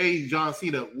 saying, "Hey, John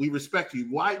Cena, we respect you."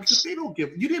 Why? Because they don't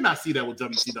give. You did not see that with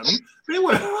WCW. They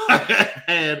would have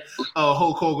had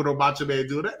Hulk Hogan or Macho Man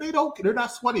do that. They don't. They're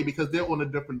not sweaty because they're on a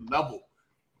different level.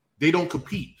 They don't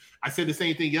compete. I said the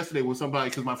same thing yesterday with somebody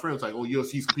because my friend was like, "Oh,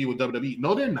 UFC's compete with WWE."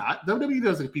 No, they're not. WWE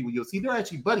doesn't compete with UFC. They're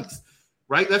actually buddies,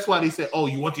 right? That's why they said, "Oh,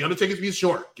 you want the Undertaker to be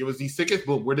short? Give us these tickets.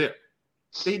 Boom, we're there."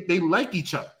 They like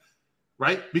each other,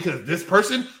 right? Because this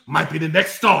person might be the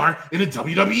next star in the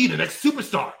WWE, the next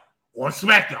superstar on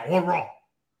SmackDown, on Raw.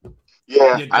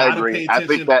 Yeah, I agree. I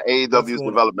think that AEW is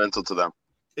developmental to them.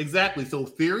 Exactly. So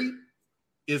Theory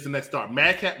is the next star.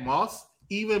 Madcap Moss,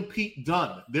 even Pete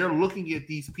Dunne, they're looking at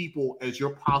these people as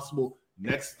your possible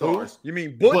next stars. You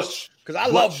mean Butch? Because I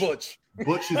love Butch.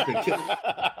 Butch has been killing.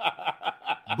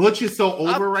 Butch is so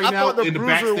over right now. I thought in the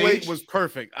bruiserweight backstage was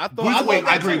perfect. I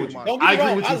agree with you. Don't get me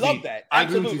wrong. I love Z. that. I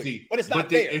agree with you, Absolutely. Z. But it's not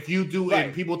there. If you do, Right.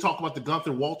 and people talk about the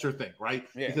Gunther Walter thing, right?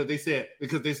 Yeah.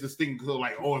 Because there's this thing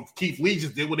like, oh, if Keith Lee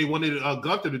just did what they wanted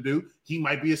Gunther to do, he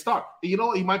might be a star. You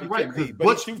know, he might be right because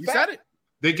Butch. You said it.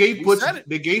 They gave Butch.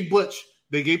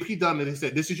 They gave Pete Dunne, and they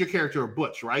said, "This is your character of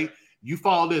Butch, right? You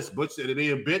follow this." Butch said, "It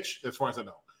ain't a bitch," as far as I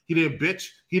know. He didn't bitch.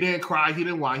 He didn't cry. He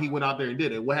didn't whine. He went out there and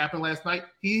did it. What happened last night?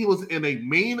 He was in a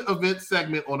main event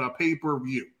segment on a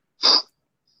pay-per-view.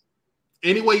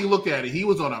 Any way you look at it, he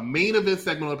was on a main event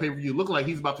segment on a pay-per-view. Looking like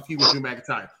he's about to feud with Drew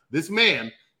McIntyre. This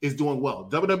man is doing well.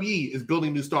 WWE is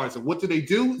building new stars. And what do they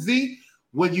do, Z?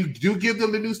 When you do give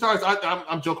them the new stars,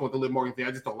 I'm joking with the Liv Morgan thing.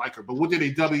 I just don't like her. But what did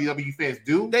they WWE fans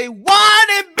do? They whine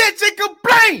and bitch and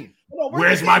complain.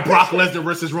 Where's my Brock Lesnar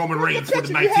versus Roman Reigns for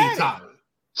the 19th time?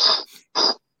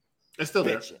 It's still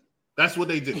there. That's what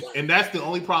they do. And that's the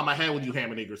only problem I had with you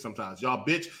hammer niggers sometimes. Y'all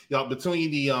bitch. Y'all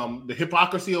between the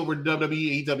hypocrisy over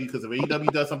WWE, AEW, because if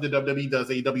AEW does something, WWE does.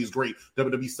 AEW is great.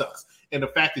 WWE sucks. And the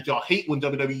fact that y'all hate when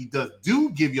WWE do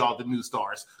give y'all the new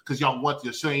stars because y'all want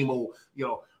your same old,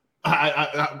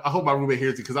 I hope my roommate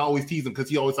hears it because I always tease him because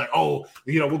he always like, oh,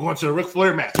 we're going to a Ric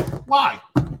Flair match. Why?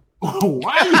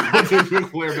 Why are you going to a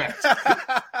Ric Flair match?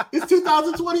 It's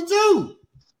 2022.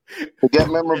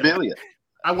 Get memorabilia.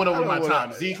 I went over my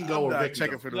time. Z can go or Vic.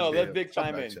 Checking for No, let Vic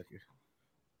chime in.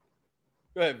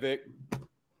 Go ahead, Vic.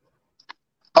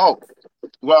 Oh,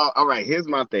 well, all right. Here's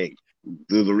my thing.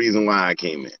 There's the reason why I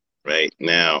came in. Right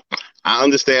now, I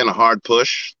understand a hard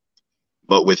push,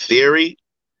 but with Theory,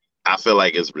 I feel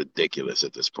like it's ridiculous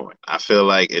at this point. I feel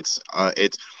like it's,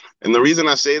 and the reason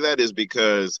I say that is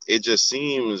because it just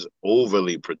seems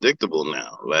overly predictable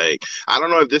now. Like, I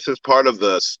don't know if this is part of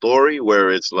the story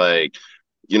where it's like,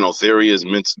 Theory is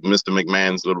Mr.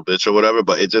 McMahon's little bitch or whatever,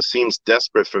 but it just seems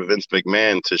desperate for Vince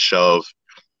McMahon to shove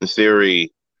the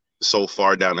Theory so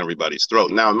far down everybody's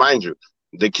throat. Now, mind you,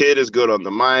 the kid is good on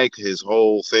the mic. His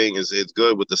whole thing is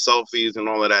good with the selfies and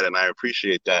all of that, and I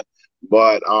appreciate that.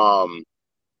 But,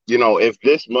 if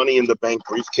this Money in the Bank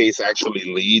briefcase actually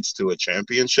leads to a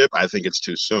championship, I think it's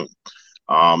too soon.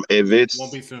 If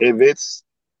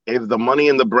the Money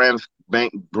in the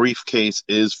Bank briefcase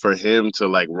is for him to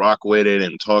like rock with it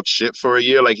and talk shit for a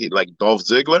year, like Dolph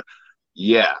Ziggler,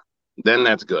 yeah, then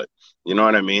that's good. You know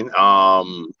what I mean?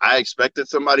 I expected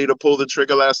somebody to pull the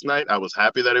trigger last night. I was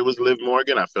happy that it was Liv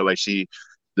Morgan. I feel like she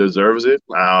deserves it.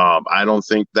 I don't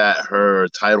think that her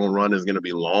title run is going to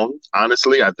be long.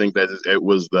 Honestly, I think that it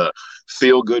was the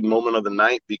feel-good moment of the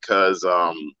night because,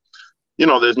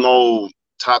 there's no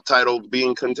top title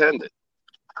being contended.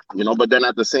 But then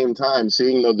at the same time,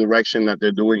 seeing the direction that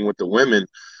they're doing with the women,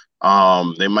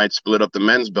 they might split up the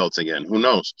men's belts again. Who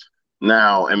knows?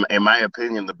 Now, in my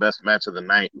opinion, the best match of the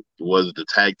night was the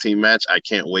tag team match. I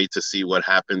can't wait to see what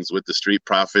happens with the Street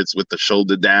Profits with the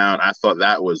shoulder down. I thought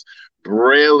that was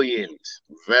brilliant.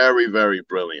 Very, very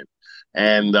brilliant.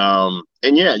 And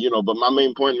yeah, but my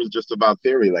main point was just about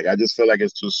Theory. Like, I just feel like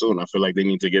it's too soon. I feel like they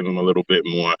need to give him a little bit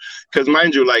more. Because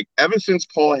mind you, like, ever since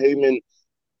Paul Heyman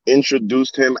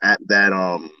introduced him at that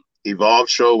Evolve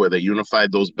show where they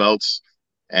unified those belts,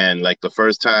 and like the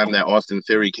first time that Austin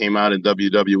Theory came out in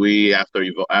WWE after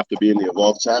being the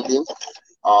Evolve champion,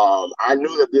 I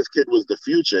knew that this kid was the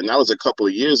future, and that was a couple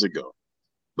of years ago.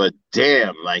 But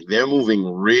damn, like they're moving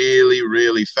really,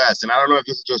 really fast, and I don't know if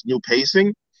this is just new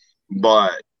pacing,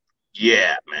 but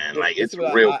yeah, man, like it's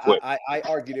real quick. I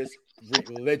argue this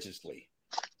religiously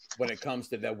when it comes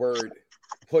to that word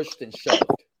pushed and shoved.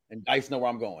 And Dice know where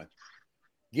I'm going.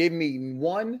 Give me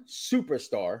one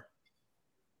superstar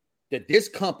that this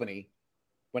company,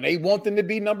 when they want them to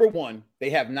be number one,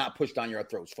 they have not pushed down your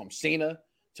throats. From Cena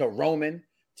to Roman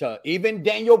to even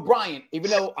Daniel Bryan,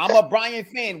 even though I'm a Bryan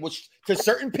fan, which to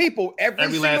certain people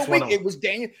every single week it was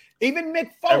Daniel. Even Mick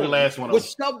Foley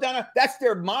was shoved down. That's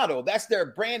their motto. That's their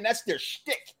brand. That's their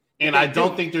shtick. And I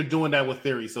don't think they're doing that with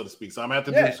Theory, so to speak. So I'm going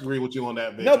to have to disagree with you on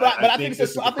that. No, but I think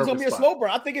it's going to be a slow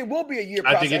burn. I think it will be a year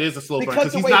process. I think it is a slow burn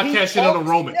because he's not cashing on a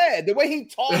Roman. Yeah, the way he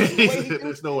talks.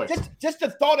 There's no way. Just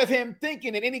the thought of him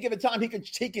thinking at any given time he can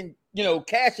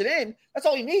cash it in. That's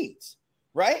all he needs,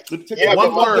 right?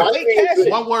 One word.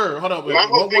 Hold on.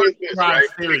 One word. Right?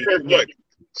 Look,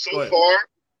 so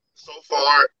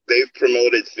far they've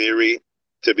promoted Theory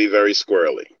to be very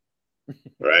squirrely.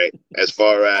 Right, as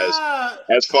far as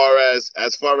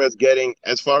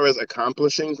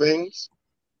accomplishing things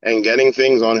and getting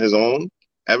things on his own,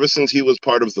 ever since he was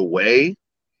part of the Way,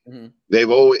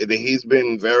 he's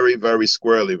been very, very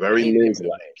squirrely, very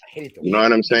ninja-like. You know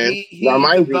what I'm saying? Now,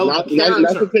 mind you, not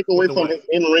to take away from his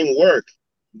in-ring work,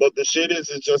 but the shit is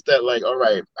just that, like, all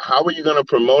right, how are you going to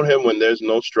promote him when there's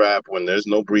no strap, when there's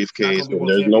no briefcase, when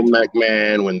there's no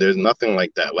McMahon, when there's nothing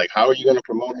like that? Like, how are you going to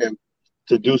promote him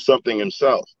to do something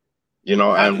himself,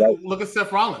 and look at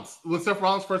Seth Rollins. When Seth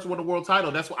Rollins first won the world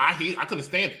title, that's what I couldn't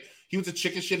stand it. He was a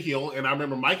chicken shit heel, and I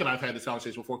remember Mike and I've had this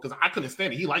conversation before because I couldn't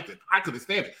stand it. He liked it. I couldn't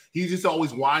stand it. He just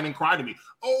always whine and cry to me.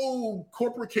 Oh,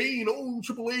 Corporate Kane. Oh,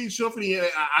 Triple H stuff.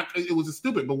 It was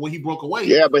stupid. But when he broke away,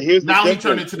 but he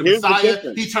turned into the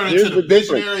Messiah. He turned into the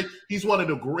visionary. He's one of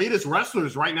the greatest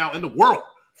wrestlers right now in the world.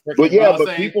 But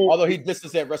people, although he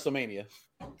dissed at WrestleMania.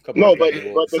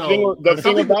 The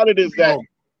thing about it is that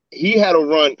he had a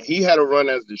run. He had a run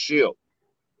as the Shield.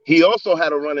 He also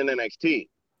had a run in NXT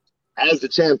as the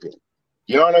champion.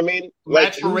 You know what I mean?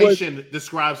 Maturation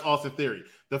describes Austin Theory.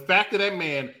 The fact that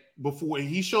man, before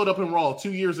he showed up in Raw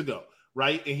 2 years ago,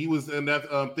 right, and he was in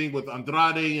that thing with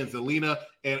Andrade and Zelina,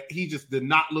 and he just did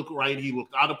not look right. He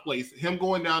looked out of place. Him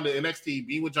going down to NXT,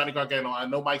 being with Johnny Gargano. I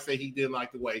know Mike said he didn't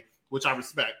like the Way, which I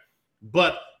respect,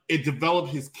 but it developed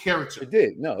his character. It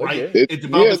did. No, right? It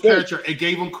developed his character. It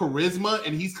gave him charisma,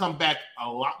 and he's come back a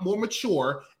lot more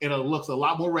mature, and it looks a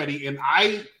lot more ready. And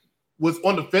I was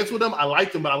on the fence with him. I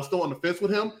liked him, but I was still on the fence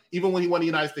with him, even when he won the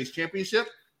United States Championship.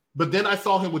 But then I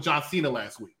saw him with John Cena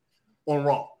last week on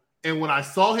Raw. And when I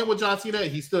saw him with John Cena,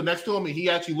 he stood next to him, and he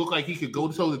actually looked like he could go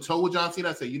toe-to-toe with John Cena.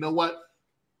 I said, you know what?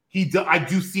 I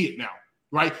do see it now,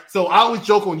 right? So I always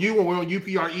joke on you when we're on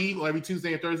UPRE every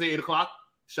Tuesday and Thursday, 8 o'clock.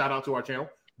 Shout out to our channel.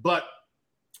 But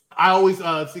I always,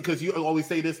 because you always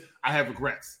say this, I have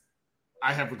regrets.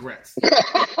 I regret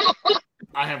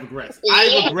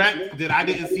that I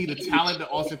didn't see the talent that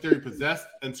Austin Theory possessed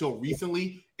until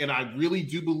recently, and I really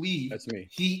do believe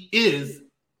he is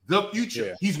the future.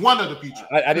 Yeah. He's one of the future.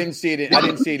 I didn't see it. I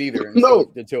didn't see it either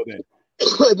until then.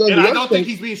 And I don't think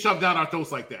he's being shoved down our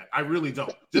throats like that. I really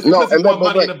don't. Just because he won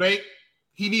Money in the Bank,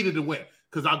 he needed to win.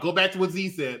 Because I'll go back to what Z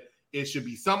said. It should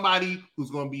be somebody who's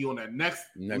going to be on that next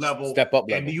level. Step up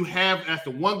level. And you have, that's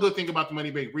the one good thing about the Money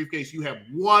in the Bank briefcase, you have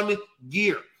 1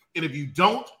 year. And if you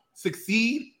don't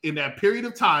succeed in that period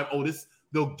of time,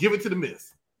 they'll give it to the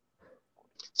Miz.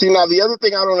 See, now the other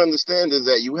thing I don't understand is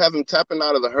that you have him tapping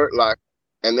out of the Hurt Lock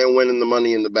and then winning the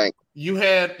Money in the Bank. You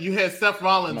had Seth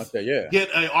Rollins get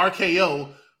an RKO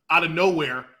out of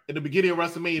nowhere at the beginning of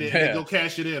WrestleMania and then go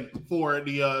cash it in for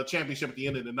the championship at the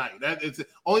end of the night. That it's the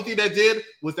only thing that did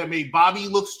was that made Bobby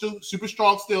look super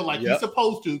strong still, like he's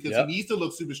supposed to, because he needs to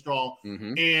look super strong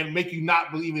and make you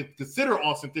not even consider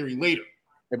Austin Theory later.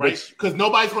 Right? Because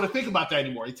nobody's going to think about that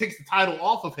anymore. He takes the title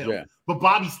off of him, but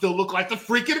Bobby still look like the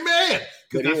freaking man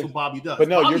because that's what Bobby does. But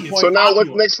no, so now what's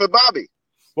next for Bobby?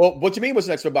 Well, what you mean what's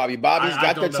next for Bobby? Bobby's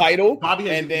got the title, Bobby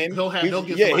has, and then Bobby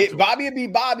would be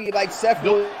Bobby like Seth.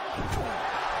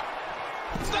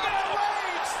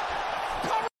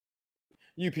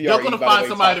 They're going to find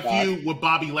somebody to feud with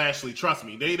Bobby Lashley. Trust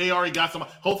me. They already got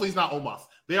somebody. Hopefully it's not Omos.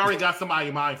 They already got somebody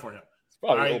in mind for him. It's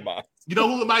probably Omos. You know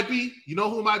who it might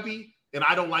be? And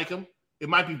I don't like him. It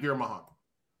might be Veer Mahan.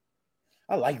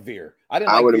 I like Veer.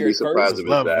 I wouldn't be surprised if it's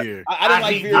that. I don't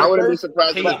like Veer. I wouldn't be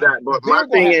surprised if it's that. But my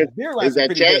thing is that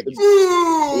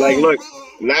like, look,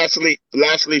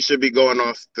 Lashley should be going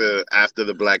off after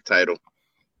the black title.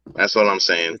 That's all I'm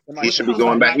saying. He should be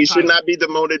going back. He should not be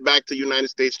demoted back to United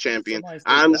States champion.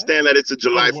 I understand that it's a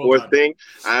July 4th thing.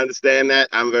 I understand that.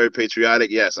 I'm very patriotic.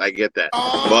 Yes, I get that.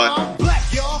 But I'm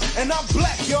black, y'all, and I'm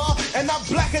black, y'all, and I'm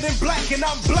blacker than black, and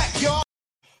I'm black, y'all.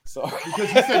 Sorry.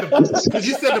 Because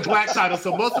you said the black title,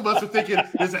 so most of us are thinking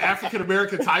there's an African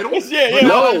American title. Yeah.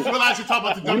 No, I just realized you're talking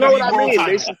about the WWE World title.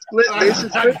 They should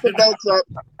split the belts up.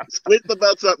 Split the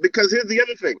belts up, because here's the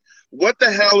other thing. What the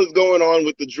hell is going on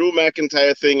with the Drew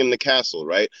McIntyre thing in the castle,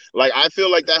 right? Like, I feel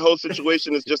like that whole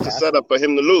situation is just a setup for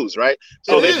him to lose, right?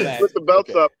 So they should split the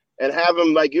belts up and have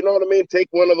him, like, you know what I mean, take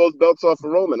one of those belts off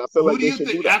of Roman. I feel Who like do they you should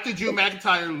think do that. after Drew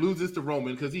McIntyre loses to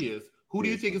Roman, because he is? Who do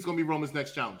you think is going to be Roman's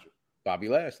next challenger? Bobby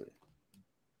Lashley.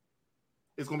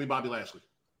 It's going to be Bobby Lashley.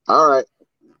 All right.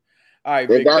 All right,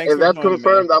 Vic, if that's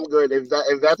confirmed, man. I'm good. If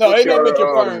that's no, what your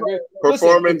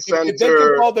performance Listen, center, if they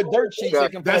can call the dirt sheets, they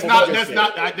can that's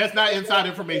not inside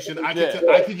information.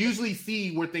 I can usually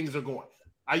see where things are going.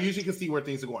 I usually can see where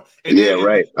things are going. And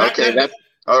right. That's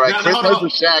all right. Now, Chris has a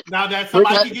shack. Now that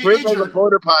somebody can get Chris injured. has a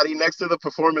porta potty next to the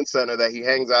performance center that he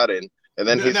hangs out in, and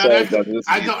then he says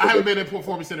I haven't been in a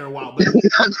performance center in a while, but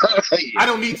I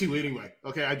don't need to anyway.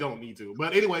 Okay, I don't need to.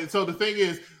 But anyway, so the thing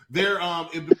is, they're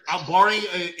barring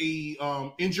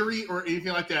a injury or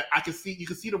anything like that. You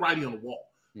can see the writing on the wall.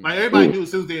 Like everybody knew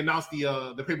as soon as they announced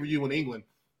the pay-per-view in England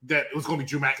that it was going to be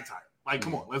Drew McIntyre. Like,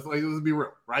 come on, let's be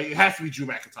real, right? It has to be Drew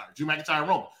McIntyre and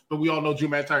Roman. But we all know Drew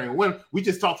McIntyre and win. We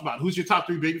just talked about who's your top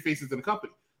 3 baby faces in the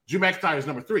company. Drew McIntyre is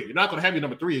number 3. You're not going to have your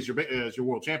number 3 as your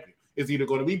world champion. It's either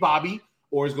going to be Bobby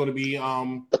or it's going to be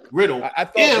Riddle. I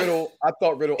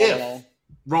thought Riddle all along.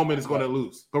 Roman is going to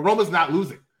lose, but Roman's not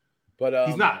losing. But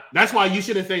he's not. That's why you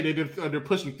shouldn't say they're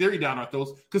pushing Theory down our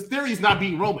throats, because Theory's not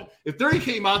beating Roman. If Theory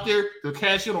came out there to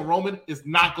cash in on Roman, it's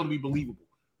not going to be believable.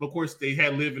 But of course, they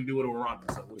had Liv and do it over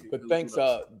Ronda. So but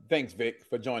thanks, Vic,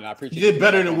 for joining. I appreciate. You did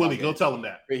better than Willie. Go tell him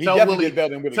that. He tell definitely Willie. Did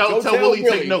better than Willie. Tell Willie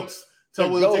take notes. Tell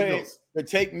Willie take notes. To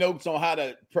take notes on how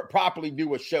to properly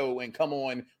do a show and come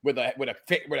on with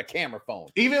a camera phone.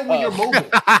 Even when you're mobile,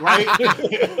 right?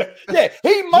 Yeah,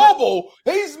 he's mobile.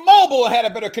 He's mobile and had a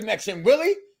better connection,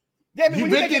 Willie. Yeah, Vic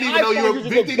didn't even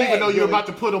know you were about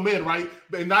to put him in, right?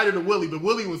 And neither did Willie. But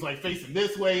Willie was like facing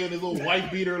this way in his little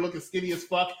white beater, looking skinny as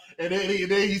fuck. And then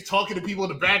he's talking to people in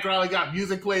the background. He got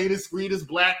music playing. His screen is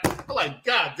black. I'm like,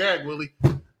 God dang, Willie.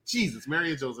 Jesus, Mary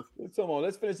and Joseph. Come on,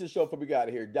 let's finish this show before we got out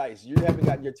of here. Dice, you haven't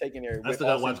gotten your take in there. I still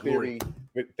got to watch Glory.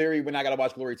 With Theory, when I got to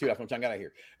watch Glory too. That's what I'm trying to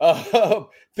get out of here.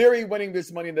 Theory winning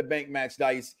this Money in the Bank match,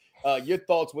 Dice. Your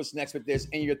thoughts, what's next with this,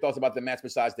 and your thoughts about the match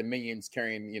besides the minions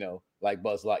carrying, like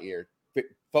Buzz Lightyear.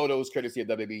 Photos courtesy of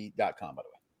WWE.com, by the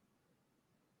way.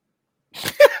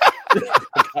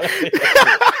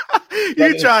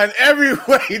 You're trying every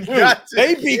way not to.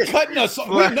 They be cutting us off.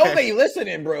 We know they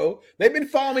listening, bro. They've been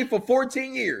following me for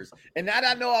 14 years. And now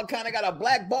that I know I kind of got a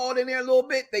blackballed in there a little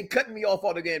bit, they cutting me off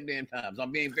all the damn times.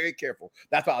 I'm being very careful.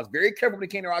 That's why I was very careful when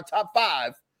it came to our top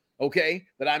 5, okay,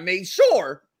 that I made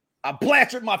sure I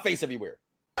plastered my face everywhere.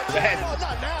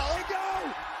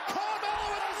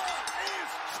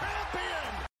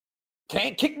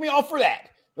 Can't kick me off for that.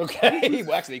 Okay.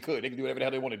 Well, actually, they could. They can do whatever the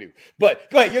hell they want to do.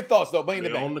 But go ahead. Your thoughts, though. Money in the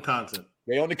Bank. They own the content.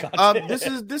 They own the content.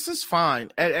 This is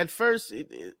fine. At first,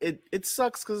 it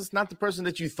sucks because it's not the person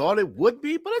that you thought it would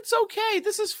be, but it's okay.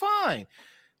 This is fine.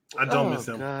 I don't miss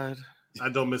him. God. I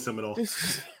don't miss him at all.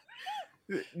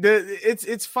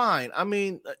 It's fine. I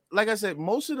mean, like I said,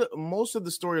 most of the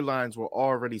storylines were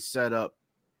already set up,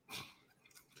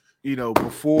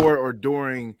 before or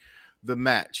during the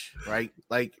match, right?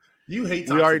 Like, you hate.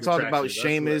 We already talked about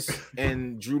Sheamus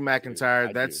and Drew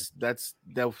McIntyre.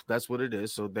 That's what it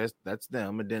is. So that's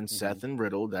them. And then Seth and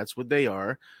Riddle. That's what they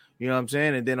are. You know what I'm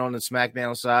saying? And then on the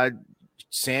SmackDown side,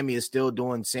 Sammy is still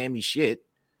doing Sammy shit.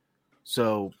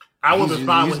 So I would have been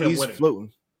fine with him winning.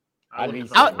 Floating. I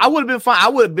would have been fine. I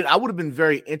would have been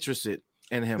very interested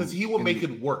in him because he will make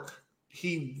it work.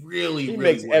 He really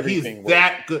makes everything He's work.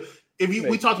 that good.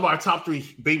 We talked about our top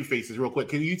 3 baby faces real quick.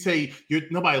 Can you say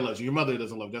nobody loves you? Your mother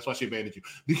doesn't love you. That's why she abandoned you.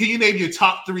 Can you name your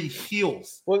top 3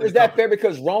 heels? Well, is that fair?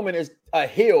 Because Roman is a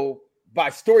heel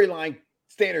by storyline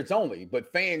standards only,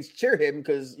 but fans cheer him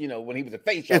because when he was a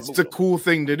face, it's the cool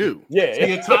thing to do. Yeah. So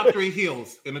your top 3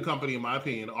 heels in the company, in my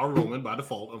opinion, are Roman by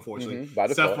default, unfortunately.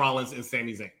 Seth Rollins and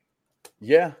Sami Zayn.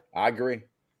 Yeah, I agree.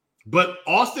 But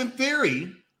Austin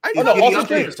Theory. I'm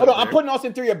putting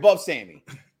Austin Theory above Sammy.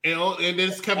 And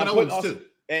there's Kevin Owens too.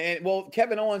 And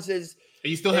Kevin Owens is. And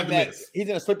you still have the Miz. He's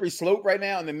in a slippery slope right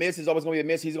now, and the Miz is always going to be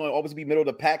the Miz. He's going to always be middle of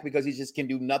the pack because he just can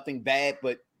do nothing bad,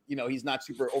 but he's not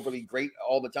super overly great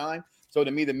all the time. So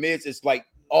to me, the Miz is like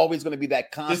always going to be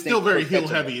that constant. It's still very heel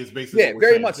heavy. Is basically what we're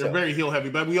very saying. Much. They're so. Very heel heavy,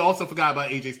 but we also forgot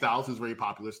about AJ Styles, who's very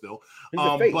popular still. He's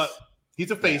a face. But he's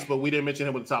a face, but we didn't mention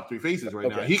him with the top 3 faces right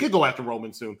now. He could go after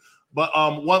Roman soon. But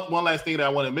one last thing that I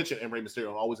want to mention, and Rey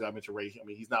Mysterio, always got to mention Rey. I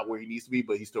mean, he's not where he needs to be,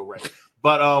 but he's still Rey.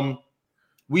 But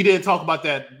we didn't talk about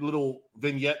that little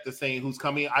vignette that's saying who's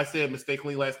coming. I said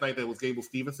mistakenly last night that it was Gable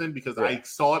Stevenson because I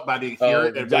saw it, but I didn't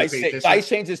hear it. Dice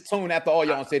changed his tune after all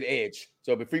y'all said Edge.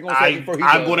 So if you're going to say before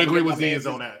I'm going to agree with Zia's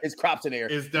on that. His crops in there.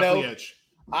 It's definitely Edge.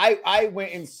 I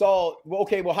went and saw. Well,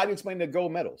 okay. Well, how do you explain the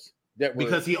gold medals?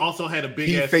 Because he also had a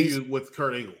big ass feud with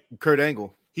Kurt Angle. Kurt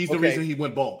Angle. He's the reason he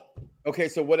went bald. Okay,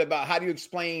 so what about how do you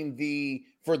explain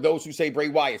for those who say Bray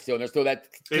Wyatt still? And there's still that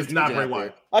It's not Bray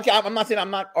Wyatt. Okay, I'm not saying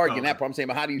I'm not arguing that part. I'm saying,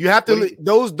 but how do you? You have to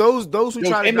those who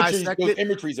try to dissect those it,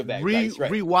 imageries of that.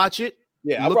 rewatch it.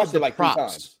 Yeah, I watched it like 3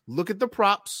 times. Look at the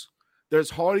props. There's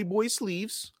Hardy Boy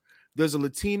sleeves. There's a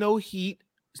Latino Heat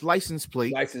license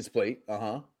plate.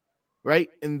 Right,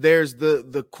 and there's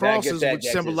the crosses which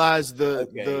symbolize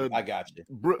the. I got you.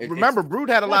 Remember, Brood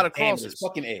had a lot of crosses.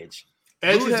 Fucking Edge.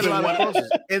 Brood had a lot of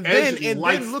crosses, and then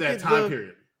look that at time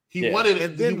period. He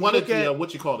wanted the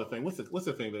what you call the thing. What's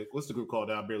the thing? What's the group called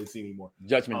that I barely see anymore?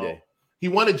 Judgment Day. He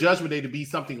wanted Judgment Day to be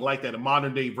something like that, a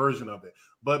modern day version of it.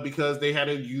 But because they had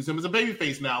to use him as a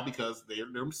babyface now because they're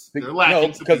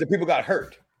lacking. No, because the people got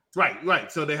hurt.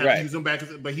 Right. So they have to use him back,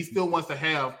 but he still wants to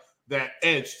have that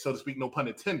edge, so to speak, no pun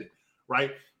intended.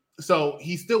 Right. So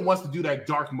he still wants to do that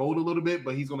dark mode a little bit,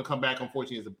 but he's going to come back. He's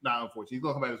going to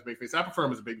come back as a babyface. I prefer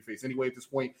him as a babyface anyway. At this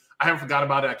point, I haven't forgot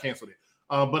about it. I canceled it,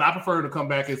 but I prefer him to come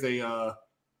back as a.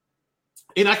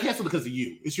 And I canceled it because of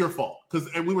you. It's your fault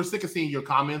because we were sick of seeing your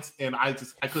comments, and I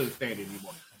couldn't stand it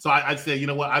anymore. So I said, you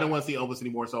know what? I don't want to see Elvis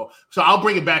anymore. So I'll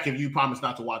bring it back if you promise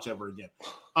not to watch ever again.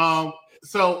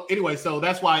 So anyway, so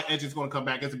that's why Edge is going to come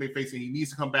back as a big face, and he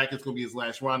needs to come back. It's going to be his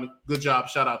last run. Good job.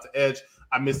 Shout out to Edge.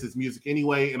 I miss his music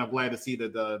anyway, and I'm glad to see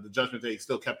that the Judgment Day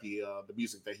still kept the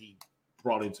music that he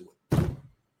brought into it.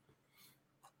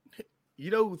 You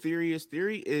know who Theory is?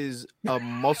 Theory is a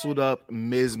muscled up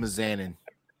Ms. Mizanin.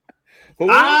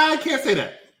 I can't say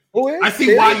that. I see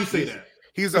Theory? why you say that.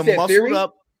 He's a muscled Theory?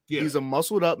 up. Yeah. He's a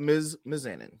muscled up Ms.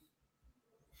 Mizanin.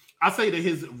 I say that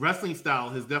his wrestling style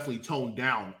has definitely toned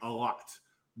down a lot,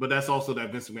 but that's also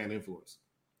that Vince McMahon influence.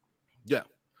 Yeah.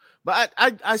 But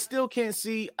I still can't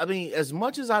see. I mean, as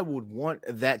much as I would want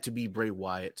that to be Bray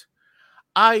Wyatt,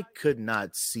 I could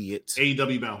not see it.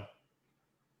 AEW bound.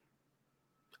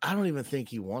 I don't even think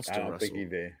he wants to wrestle. I don't think he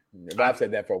did. But I've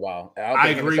said that for a while. I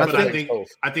agree, but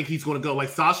I think he's going to go like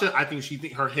Sasha. I think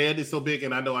her head is so big,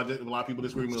 and I know a lot of people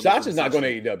disagree with me. Sasha's not going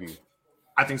to AEW.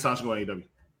 I think Sasha's going to AEW.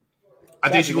 I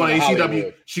think she's going to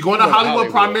HCW. She's going to Hollywood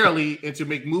primarily and to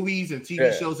make movies and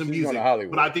TV shows and music.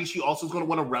 But I think she also is going to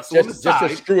want to wrestle on the side.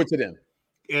 Just to screw it to them.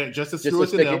 And just to screw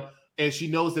it to them. And she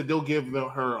knows that they'll give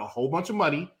her a whole bunch of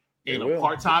money in a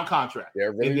part-time contract.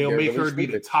 And they'll make her be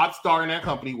the top star in that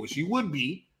company, which she would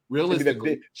be,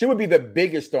 realistically. She would be the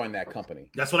biggest star in that company.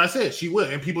 That's what I said. She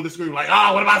would. And people disagree, like,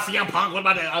 what about CM Punk? What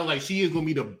about that? I was like, she is going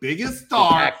to be the biggest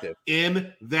star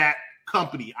in that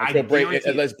company. I guarantee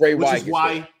unless Bray Wyatt gets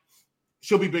why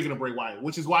she'll be bigger than Bray Wyatt,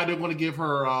 which is why they're going to give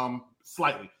her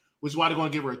slightly, which is why they're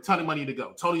going to give her a ton of money to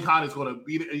go. Tony Khan is going to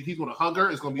he's going to hug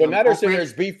her. It's going to be now they're saying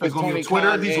there's beef with Tony Twitter.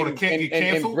 Khan He's going to get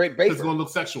canceled. Britt Baker. It's going to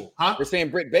look sexual, huh? They're saying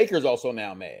Britt Baker's also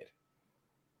now mad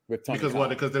with Tony because Khan. what?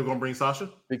 Because they're going to bring Sasha?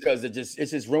 Because it's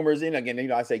just rumors in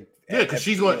again. I say because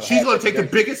she's going to take the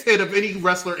biggest hit of any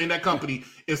wrestler in that company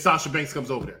if Sasha Banks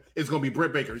comes over there. It's going to be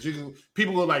Britt Baker.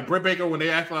 People go like Britt Baker when they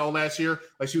act like last year,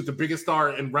 like she was the biggest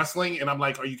star in wrestling, and I'm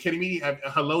like, are you kidding me?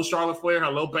 Hello, Charlotte Flair.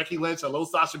 Hello, Becky Lynch. Hello,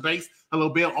 Sasha Banks. Hello,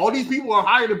 Bill. All these people are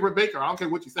higher than Britt Baker. I don't care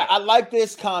what you say. I like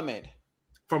this comment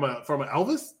from an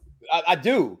Elvis. I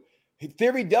do.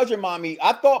 Theory does remind me.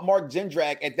 I thought Mark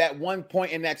Jindrak at that one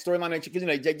point in that storyline, because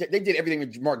they did everything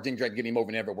with Mark Jindrak getting him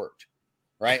over, never worked,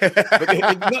 right? But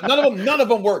none of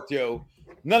them worked, yo.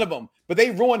 None of them. But they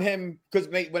ruined him because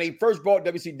when he first brought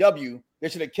WCW, they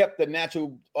should have kept the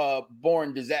natural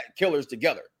born killers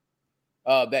together.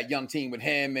 That young team with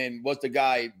him and what's the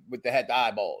guy with the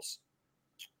eyeballs?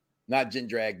 Not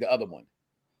Jindrak, the other one.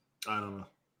 I don't know.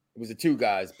 It was the two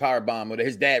guys, Powerbomb, or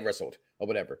his dad wrestled or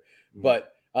whatever. Mm-hmm.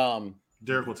 But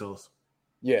Derek will tell us.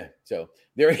 Yeah, so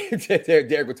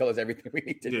Derek will tell us everything we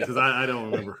need to know. Because I don't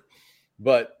remember.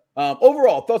 But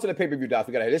overall, thoughts on the pay-per-view, Doc.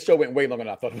 We got this show went way longer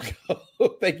than I thought it would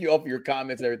go. Thank you all for your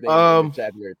comments and everything.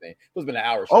 Chat and everything. It's been an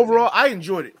hour. Overall, I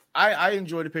enjoyed it. I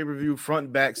enjoyed the pay-per-view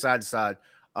front, back, side to side.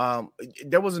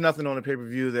 There was nothing on the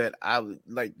pay-per-view that I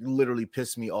literally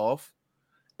pissed me off,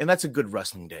 and that's a good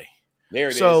wrestling day. There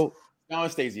it is. Sean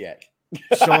Stasiak.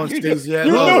 Sean Stasiak.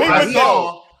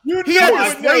 He had the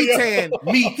spray tan.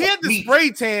 He had the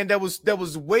spray tan that was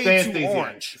way too Stasiak.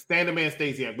 orange. Stand Man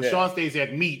Stasiak. But Sean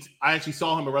Stasiak meet. I actually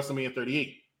saw him at WrestleMania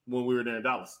 38 when we were there in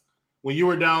Dallas. When you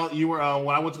were down,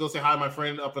 when I went to go say hi to my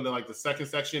friend up in the second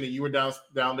section, and you were down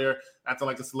there acting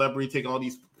like a celebrity, taking all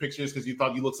these pictures because you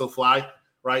thought you looked so fly,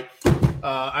 right?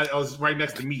 I was right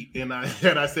next to Meat, and I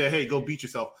said, "Hey, go beat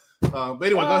yourself." But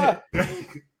anyway, go ahead.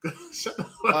 Shut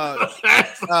up.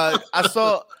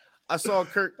 I saw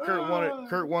Kurt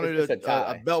wanted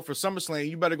a belt for SummerSlam.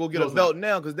 You better go get a belt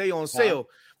now because they on sale,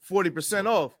 40%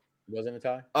 off. Wasn't a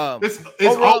tie?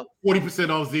 It's all 40%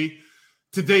 off, Z.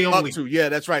 Today only. Up to, yeah,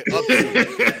 that's right. Up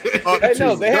to. Up Hey, to.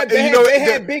 no, they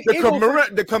had big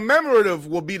the commemorative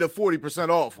will be the 40%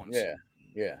 off ones.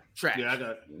 Yeah. Trash. Yeah, I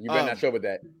got. You better not show with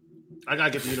that. I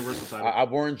gotta get the universal title. I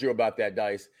warned you about that,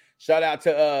 Dice. Shout out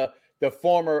to the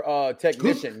former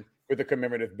technician with the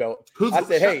commemorative belt. I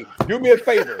said, hey, do me a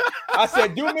favor. I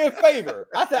said,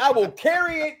 I will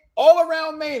carry it all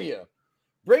around Mania.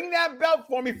 Bring that belt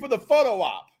for me for the photo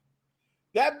op.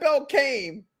 That belt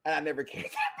came, and I never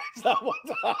carried that belt one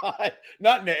time.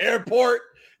 Not in the airport.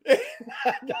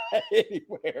 Not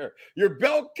anywhere. Your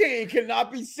belt king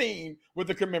cannot be seen with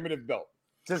the commemorative belt.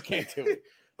 Just can't do it.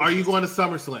 Are you going to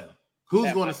SummerSlam?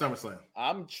 Who's going to SummerSlam?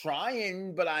 I'm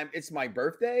trying, but it's my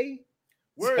birthday.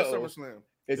 Where is SummerSlam?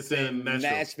 It's in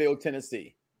Nashville,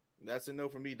 Tennessee. That's a no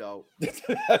for me, dog.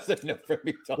 That's a no for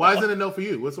me, dog. Why is it a no for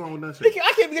you? What's wrong with that shit?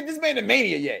 I can't get this man to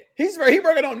Mania yet. He's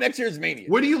working on next year's Mania.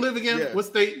 Where do you live again? Yeah. What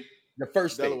state? The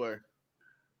first state. Delaware.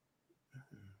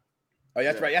 Oh,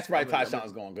 that's right. That's right.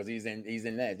 Tyshawn's going because he's in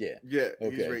that. Yeah. Yeah,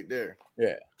 Okay. he's right there.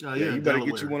 Yeah. Oh, Yeah, you better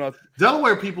get you one off.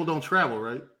 Delaware people don't travel,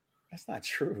 right? That's not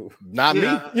true. Not me.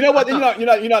 You know what?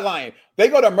 You're not lying. They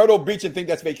go to Myrtle Beach and think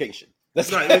that's vacation.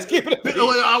 That's right. Let's keep it.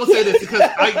 I would say this because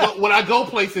when I go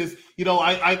places,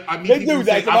 I meet people who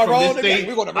say I'm from this state.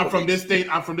 I'm from this state.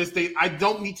 I'm from this state. I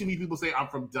don't meet too many people say I'm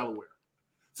from Delaware.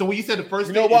 So when you said the first,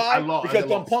 you know why? Because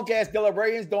them punk ass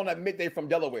Delawareans don't admit they're from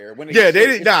Delaware. They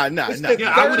didn't. Nah.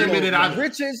 Yeah, I would admit it. The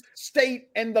richest state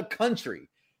in the country.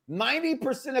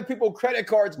 90% of people credit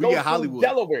cards go to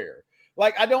Delaware.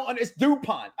 Like I don't understand. It's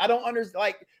DuPont. I don't understand.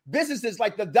 Like businesses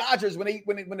like the Dodgers when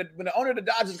the owner of the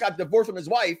Dodgers got divorced from his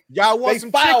wife. Y'all want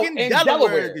some chicken? In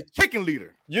Delaware, the chicken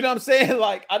leader. You know what I'm saying?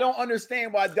 Like I don't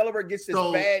understand why Delaware gets this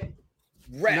bad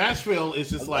rap. Nashville is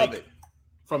just like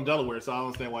from Delaware, so I don't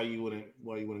understand why you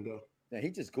wouldn't go. Yeah,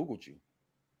 he just Googled you.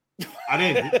 I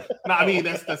didn't. No, I mean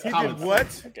that's common. What?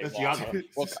 Okay, that's geography.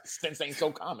 Well, since ain't so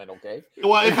common. Okay.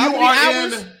 Well,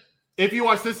 if you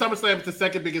are since SummerSlam, it's the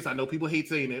second biggest. I know people hate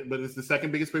saying it, but it's the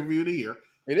second biggest pay-per-view of the year.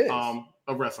 It is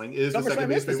of wrestling. It is the second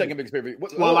biggest pay-per-view.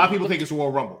 Well, a lot of people think it's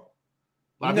Royal Rumble.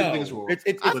 A lot of people think it's Royal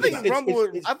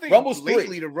Rumble. I think Rumble's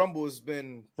lately 3. The Rumble has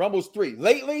been Rumble's 3.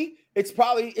 Lately, it's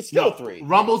still 3.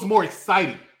 Rumble's more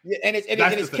exciting. Yeah, and it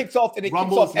kicks off everything.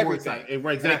 Exactly.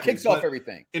 And it kicks off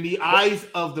everything. In the eyes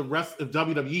of the rest of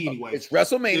WWE, anyway, it's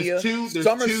WrestleMania. There's two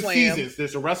seasons.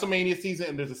 There's a WrestleMania season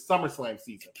and there's a SummerSlam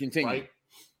season. Continue. Right?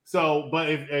 So, but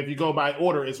if you go by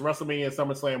order, it's WrestleMania,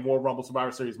 SummerSlam, Royal Rumble,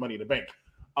 Survivor Series, Money in the Bank.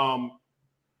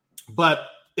 But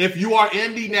if you are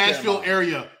in the Nashville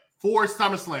area for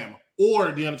SummerSlam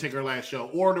or the Undertaker last show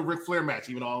or the Ric Flair match,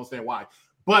 even though I don't understand why,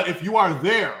 but if you are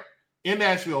there in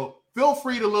Nashville, feel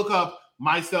free to look up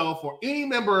myself or any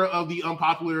member of the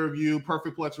Unpopular Review,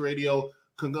 Perfect Plex Radio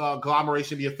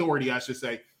conglomeration, the authority, I should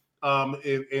say.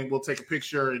 And we'll take a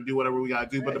picture and do whatever we got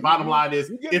to do. But the bottom line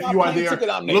is, if you are there,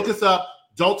 look us up.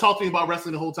 Don't talk to me about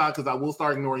wrestling the whole time because I will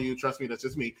start ignoring you. Trust me, that's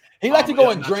just me. He likes to go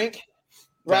and drink,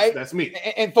 right? That's me.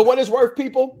 And for what it's worth,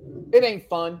 people, it ain't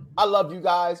fun. I love you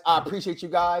guys. I appreciate you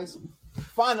guys.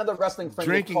 Find another wrestling friend.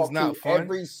 Drinking's not fun.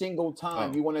 Every single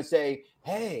time you want to say,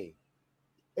 "Hey,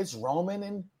 it's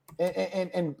Roman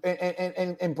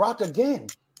and Brock again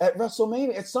at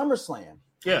WrestleMania at SummerSlam."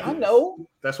 Yeah, I know.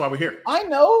 That's why we're here. I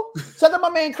know. Said to my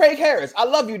man Craig Harris, "I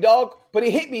love you, dog," but he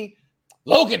hit me.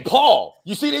 Logan Paul,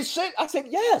 you see this shit? I said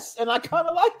yes, and I kind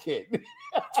of liked it.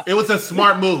 It was a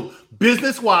smart move,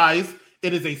 business-wise.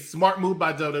 It is a smart move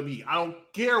by WWE. I don't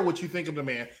care what you think of the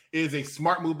man. It is a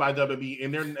smart move by WWE,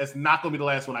 and it's not going to be the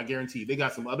last one. I guarantee. They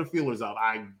got some other feelers out.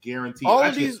 I guarantee. I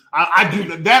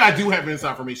do have inside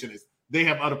information. Is they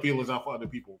have other feelers out for other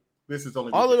people. This is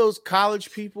only all of those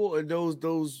college people and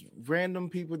those random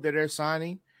people that they're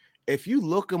signing. If you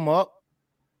look them up,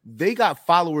 they got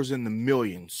followers in the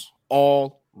millions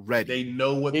already. They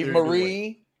know what they're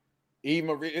doing. Eve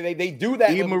Marie, they do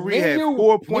that. Eve Marie had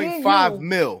 4.5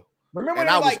 mil. Remember,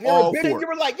 you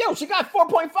were like, yo, she got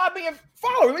 4.5 million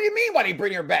followers. What do you mean? Why they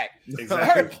bring her back?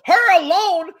 Exactly. Her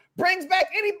alone brings back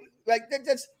any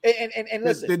that's and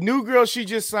listen. The new girl she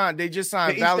just signed. They just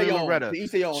signed Valerie Loretta.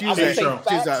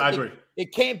 I agree.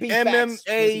 It can't be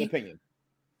MMA.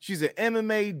 She's an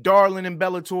MMA darling in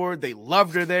Bellator. They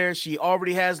loved her there. She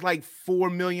already has like 4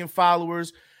 million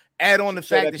followers. Add on the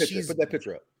fact that she's put that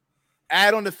picture up.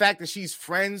 Add on the fact that she's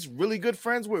really good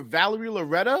friends with Valerie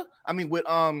Loretta. I mean, with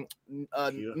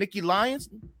Nikki Lyons.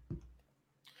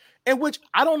 In which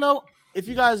I don't know if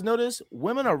you guys notice,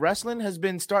 Women Are Wrestling has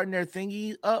been starting their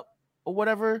thingy up or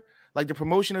whatever, like the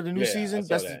promotion of the new season.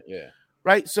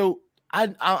 Right. So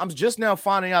I'm just now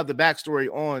finding out the backstory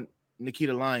on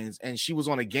Nikita Lyons, and she was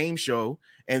on a game show,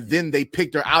 and then they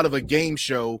picked her out of a game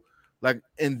show Like,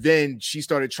 and then she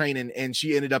started training, and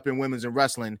she ended up in women's and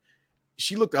wrestling.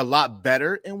 She looked a lot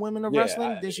better in women of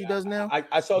wrestling than she does now.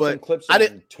 I saw some clips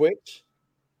on Twitch.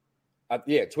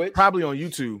 Twitch. Probably on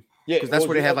YouTube. Yeah, because that's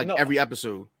where they have every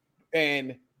episode.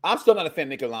 And I'm still not a fan of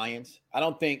Nicki Lyons. I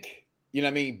don't think, you know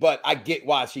what I mean? But I get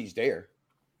why she's there.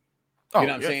 You know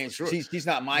what I'm saying? Sure. She's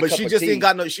not my but cup she of just tea. ain't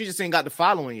got she just ain't got the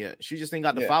following yet. She just ain't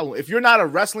got the following. If you're not a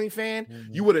wrestling fan,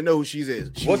 you wouldn't know who she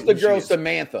is. What's the girl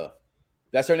Samantha?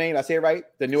 That's her name. Did I say it right?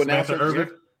 The new Samantha announcer.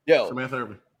 Irvin? Yo, Samantha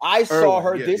Irvin. I saw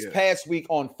her this past week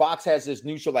on Fox. Has this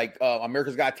new show like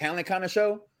America's Got Talent kind of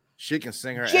show. She can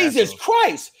sing her. Jesus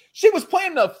Christ! She was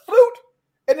playing the flute,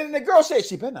 and then the girl said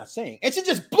she better not sing, and she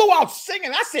just blew out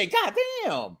singing. I said, God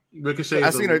damn! Ricochet. I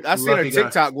seen her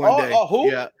TikTok one day. Who?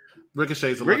 Yeah,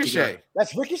 Ricochet's a Ricochet.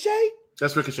 That's Ricochet.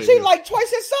 That's Ricochet. She like twice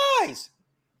his size.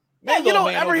 Man, you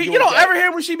don't ever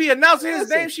hear when she be announcing his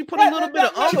name. She put a little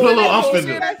bit of She put a little umph in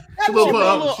there. She put a little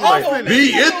umph.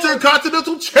 The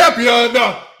Intercontinental Champion.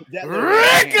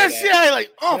 Ricochet, like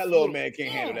that little man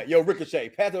can't handle that. Yo, Ricochet,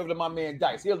 pass it over to my man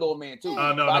Dice. He a little man too.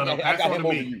 No. I got him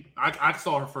over you. I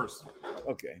saw her first.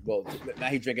 Okay, well now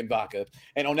he's drinking vodka.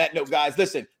 And on that note, guys,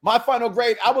 listen, my final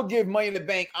grade, I would give Money in the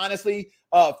Bank honestly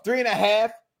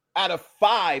 3.5 out of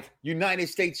 5 United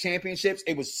States championships.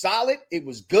 It was solid. It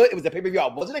was good. It was a pay-per-view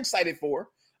I wasn't excited for.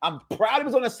 I'm proud it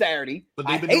was on a Saturday. But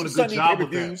they've been doing a good job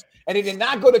with that. And it did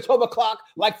not go to 12 o'clock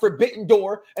like Forbidden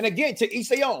Door. And again, to each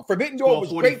their own. Forbidden Door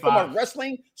was great from a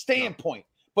wrestling standpoint.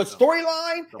 But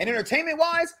storyline and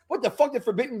entertainment-wise, what the fuck did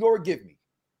Forbidden Door give me?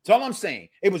 That's all I'm saying.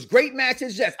 It was great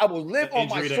matches. Yes, I will live on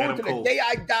my sword to the day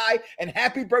I die. And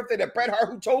happy birthday to Bret Hart,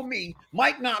 who told me,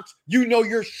 Mike Knoxxx, you know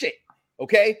your shit.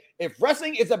 Okay? If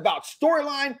wrestling is about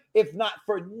storyline, if not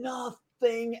for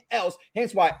nothing else.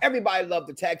 Hence why everybody loved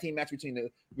the tag team match between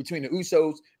the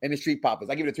Usos and the Street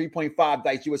Profits. I give it a 3.5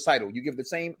 Dice US title. You give it the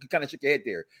same, you kind of shook your head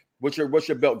there. What's your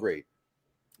belt grade?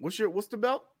 What's the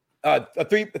belt? A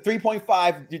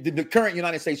 3.5, the current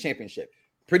United States Championship.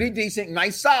 Pretty decent,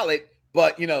 nice, solid,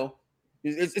 but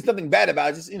it's nothing bad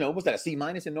about it. Just what's that, a C-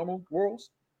 in normal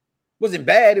worlds? Wasn't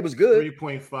bad, it was good.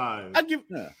 3.5. I give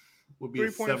would be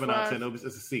a 7 out of 10. It's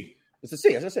a C. It's a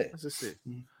C, as I said. It's a C.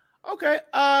 Okay.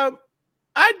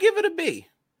 I'd give it a B.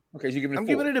 Okay, so you give it a 4. I'm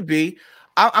giving it a B.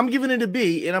 I'm giving it a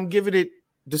B, and I'm giving it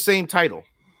the same title.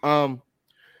 If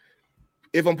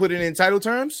I'm putting it in title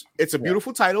terms, it's a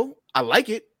beautiful title. I like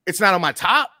it. It's not on my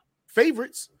top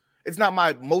favorites. It's not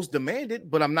my most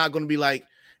demanded, but I'm not going to be like,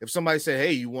 if somebody said,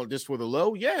 hey, you want this for the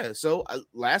low? Yeah. So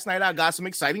last night I got some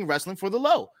exciting wrestling for the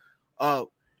low.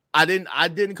 I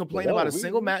didn't complain about a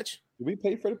single match. Did we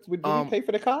pay for we pay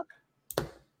for the cock?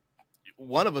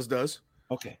 One of us does.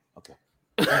 Okay.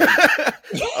 I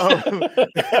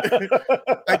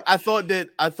thought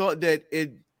that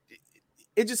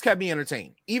it just kept me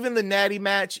entertained. Even the Natty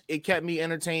match, it kept me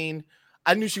entertained.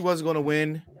 I knew she wasn't going to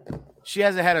win. She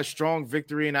hasn't had a strong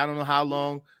victory in I don't know how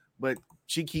long, but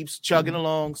she keeps chugging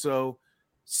along. So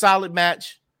solid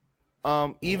match.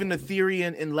 Even the Theory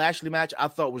and Lashley match, I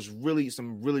thought was really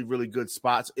good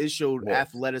spots. It showed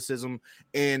athleticism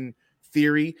in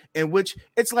Theory, in which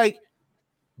it's like,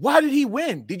 why did he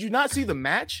win? Did you not see the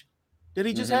match that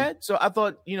he just had? So I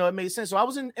thought, it made sense. So I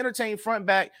was entertained front and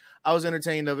back. I was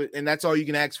entertained of it, and that's all you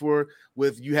can ask for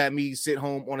with you had me sit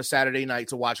home on a Saturday night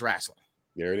to watch wrestling.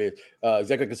 There it is.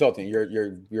 Executive Consultant,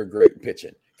 you're great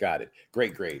pitching. Got it.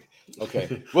 Great grade.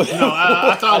 Okay.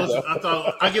 I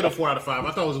thought I get a 4 out of 5.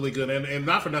 I thought it was really good, and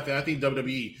not for nothing. I think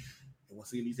WWE, and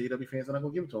once again, these AEW fans are not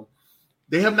going to give it to them.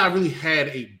 They have not really had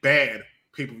a bad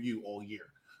pay-per-view all year.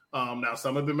 Now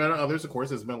some have been better than others. Of course,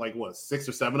 there's been 6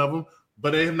 or 7 of them,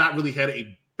 but they have not really had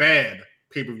a bad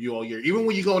pay-per-view all year. Even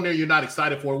when you go in there, you're not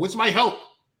excited for it, which might help,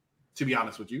 to be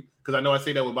honest with you, because I know I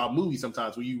say that about movies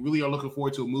sometimes, where you really are looking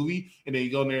forward to a movie, and then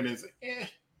you go in there and it's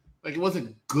it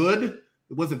wasn't good.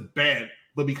 It wasn't bad,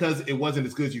 but because it wasn't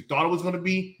as good as you thought it was going to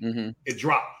be, it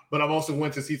dropped. But I've also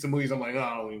went to see some movies. I'm like,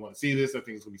 I don't really want to see this. I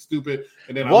think it's going to be stupid.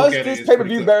 And then was this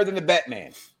pay-per-view better than the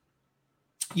Batman?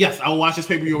 Yes, I will watch this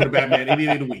pay-per-view over the Batman any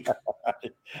day of the week.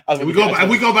 We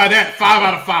go by that 5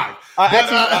 out of 5.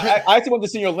 I actually wanted to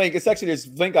see your link. It's actually this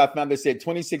link I found that said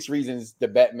 26 reasons the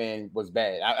Batman was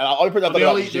bad. They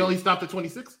only stopped at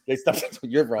 26? They stopped.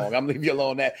 You're wrong. I'm leaving you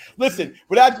alone on that. Listen,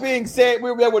 with that being said,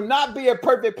 there will not be a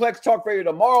perfect Plex Talk Radio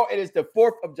tomorrow. It is the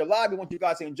 4th of July. We want you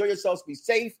guys to enjoy yourselves, be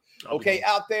safe,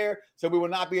 out there. So we will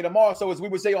not be here tomorrow. So as we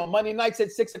would say on Monday nights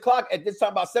at 6 o'clock, at this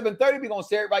time about 7:30, we're going to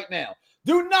say it right now.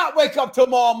 Do not wake up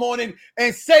tomorrow morning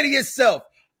and say to yourself,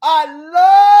 I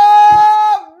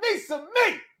love me some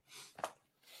me.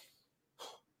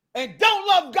 And don't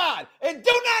love God. And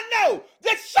do not know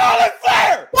that Charlotte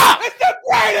Flair is the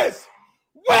greatest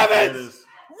women's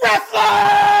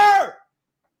wrestler.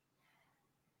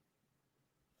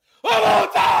 One more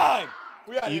time.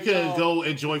 You can go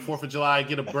enjoy 4th of July,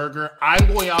 get a burger. I'm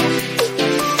going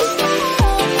out.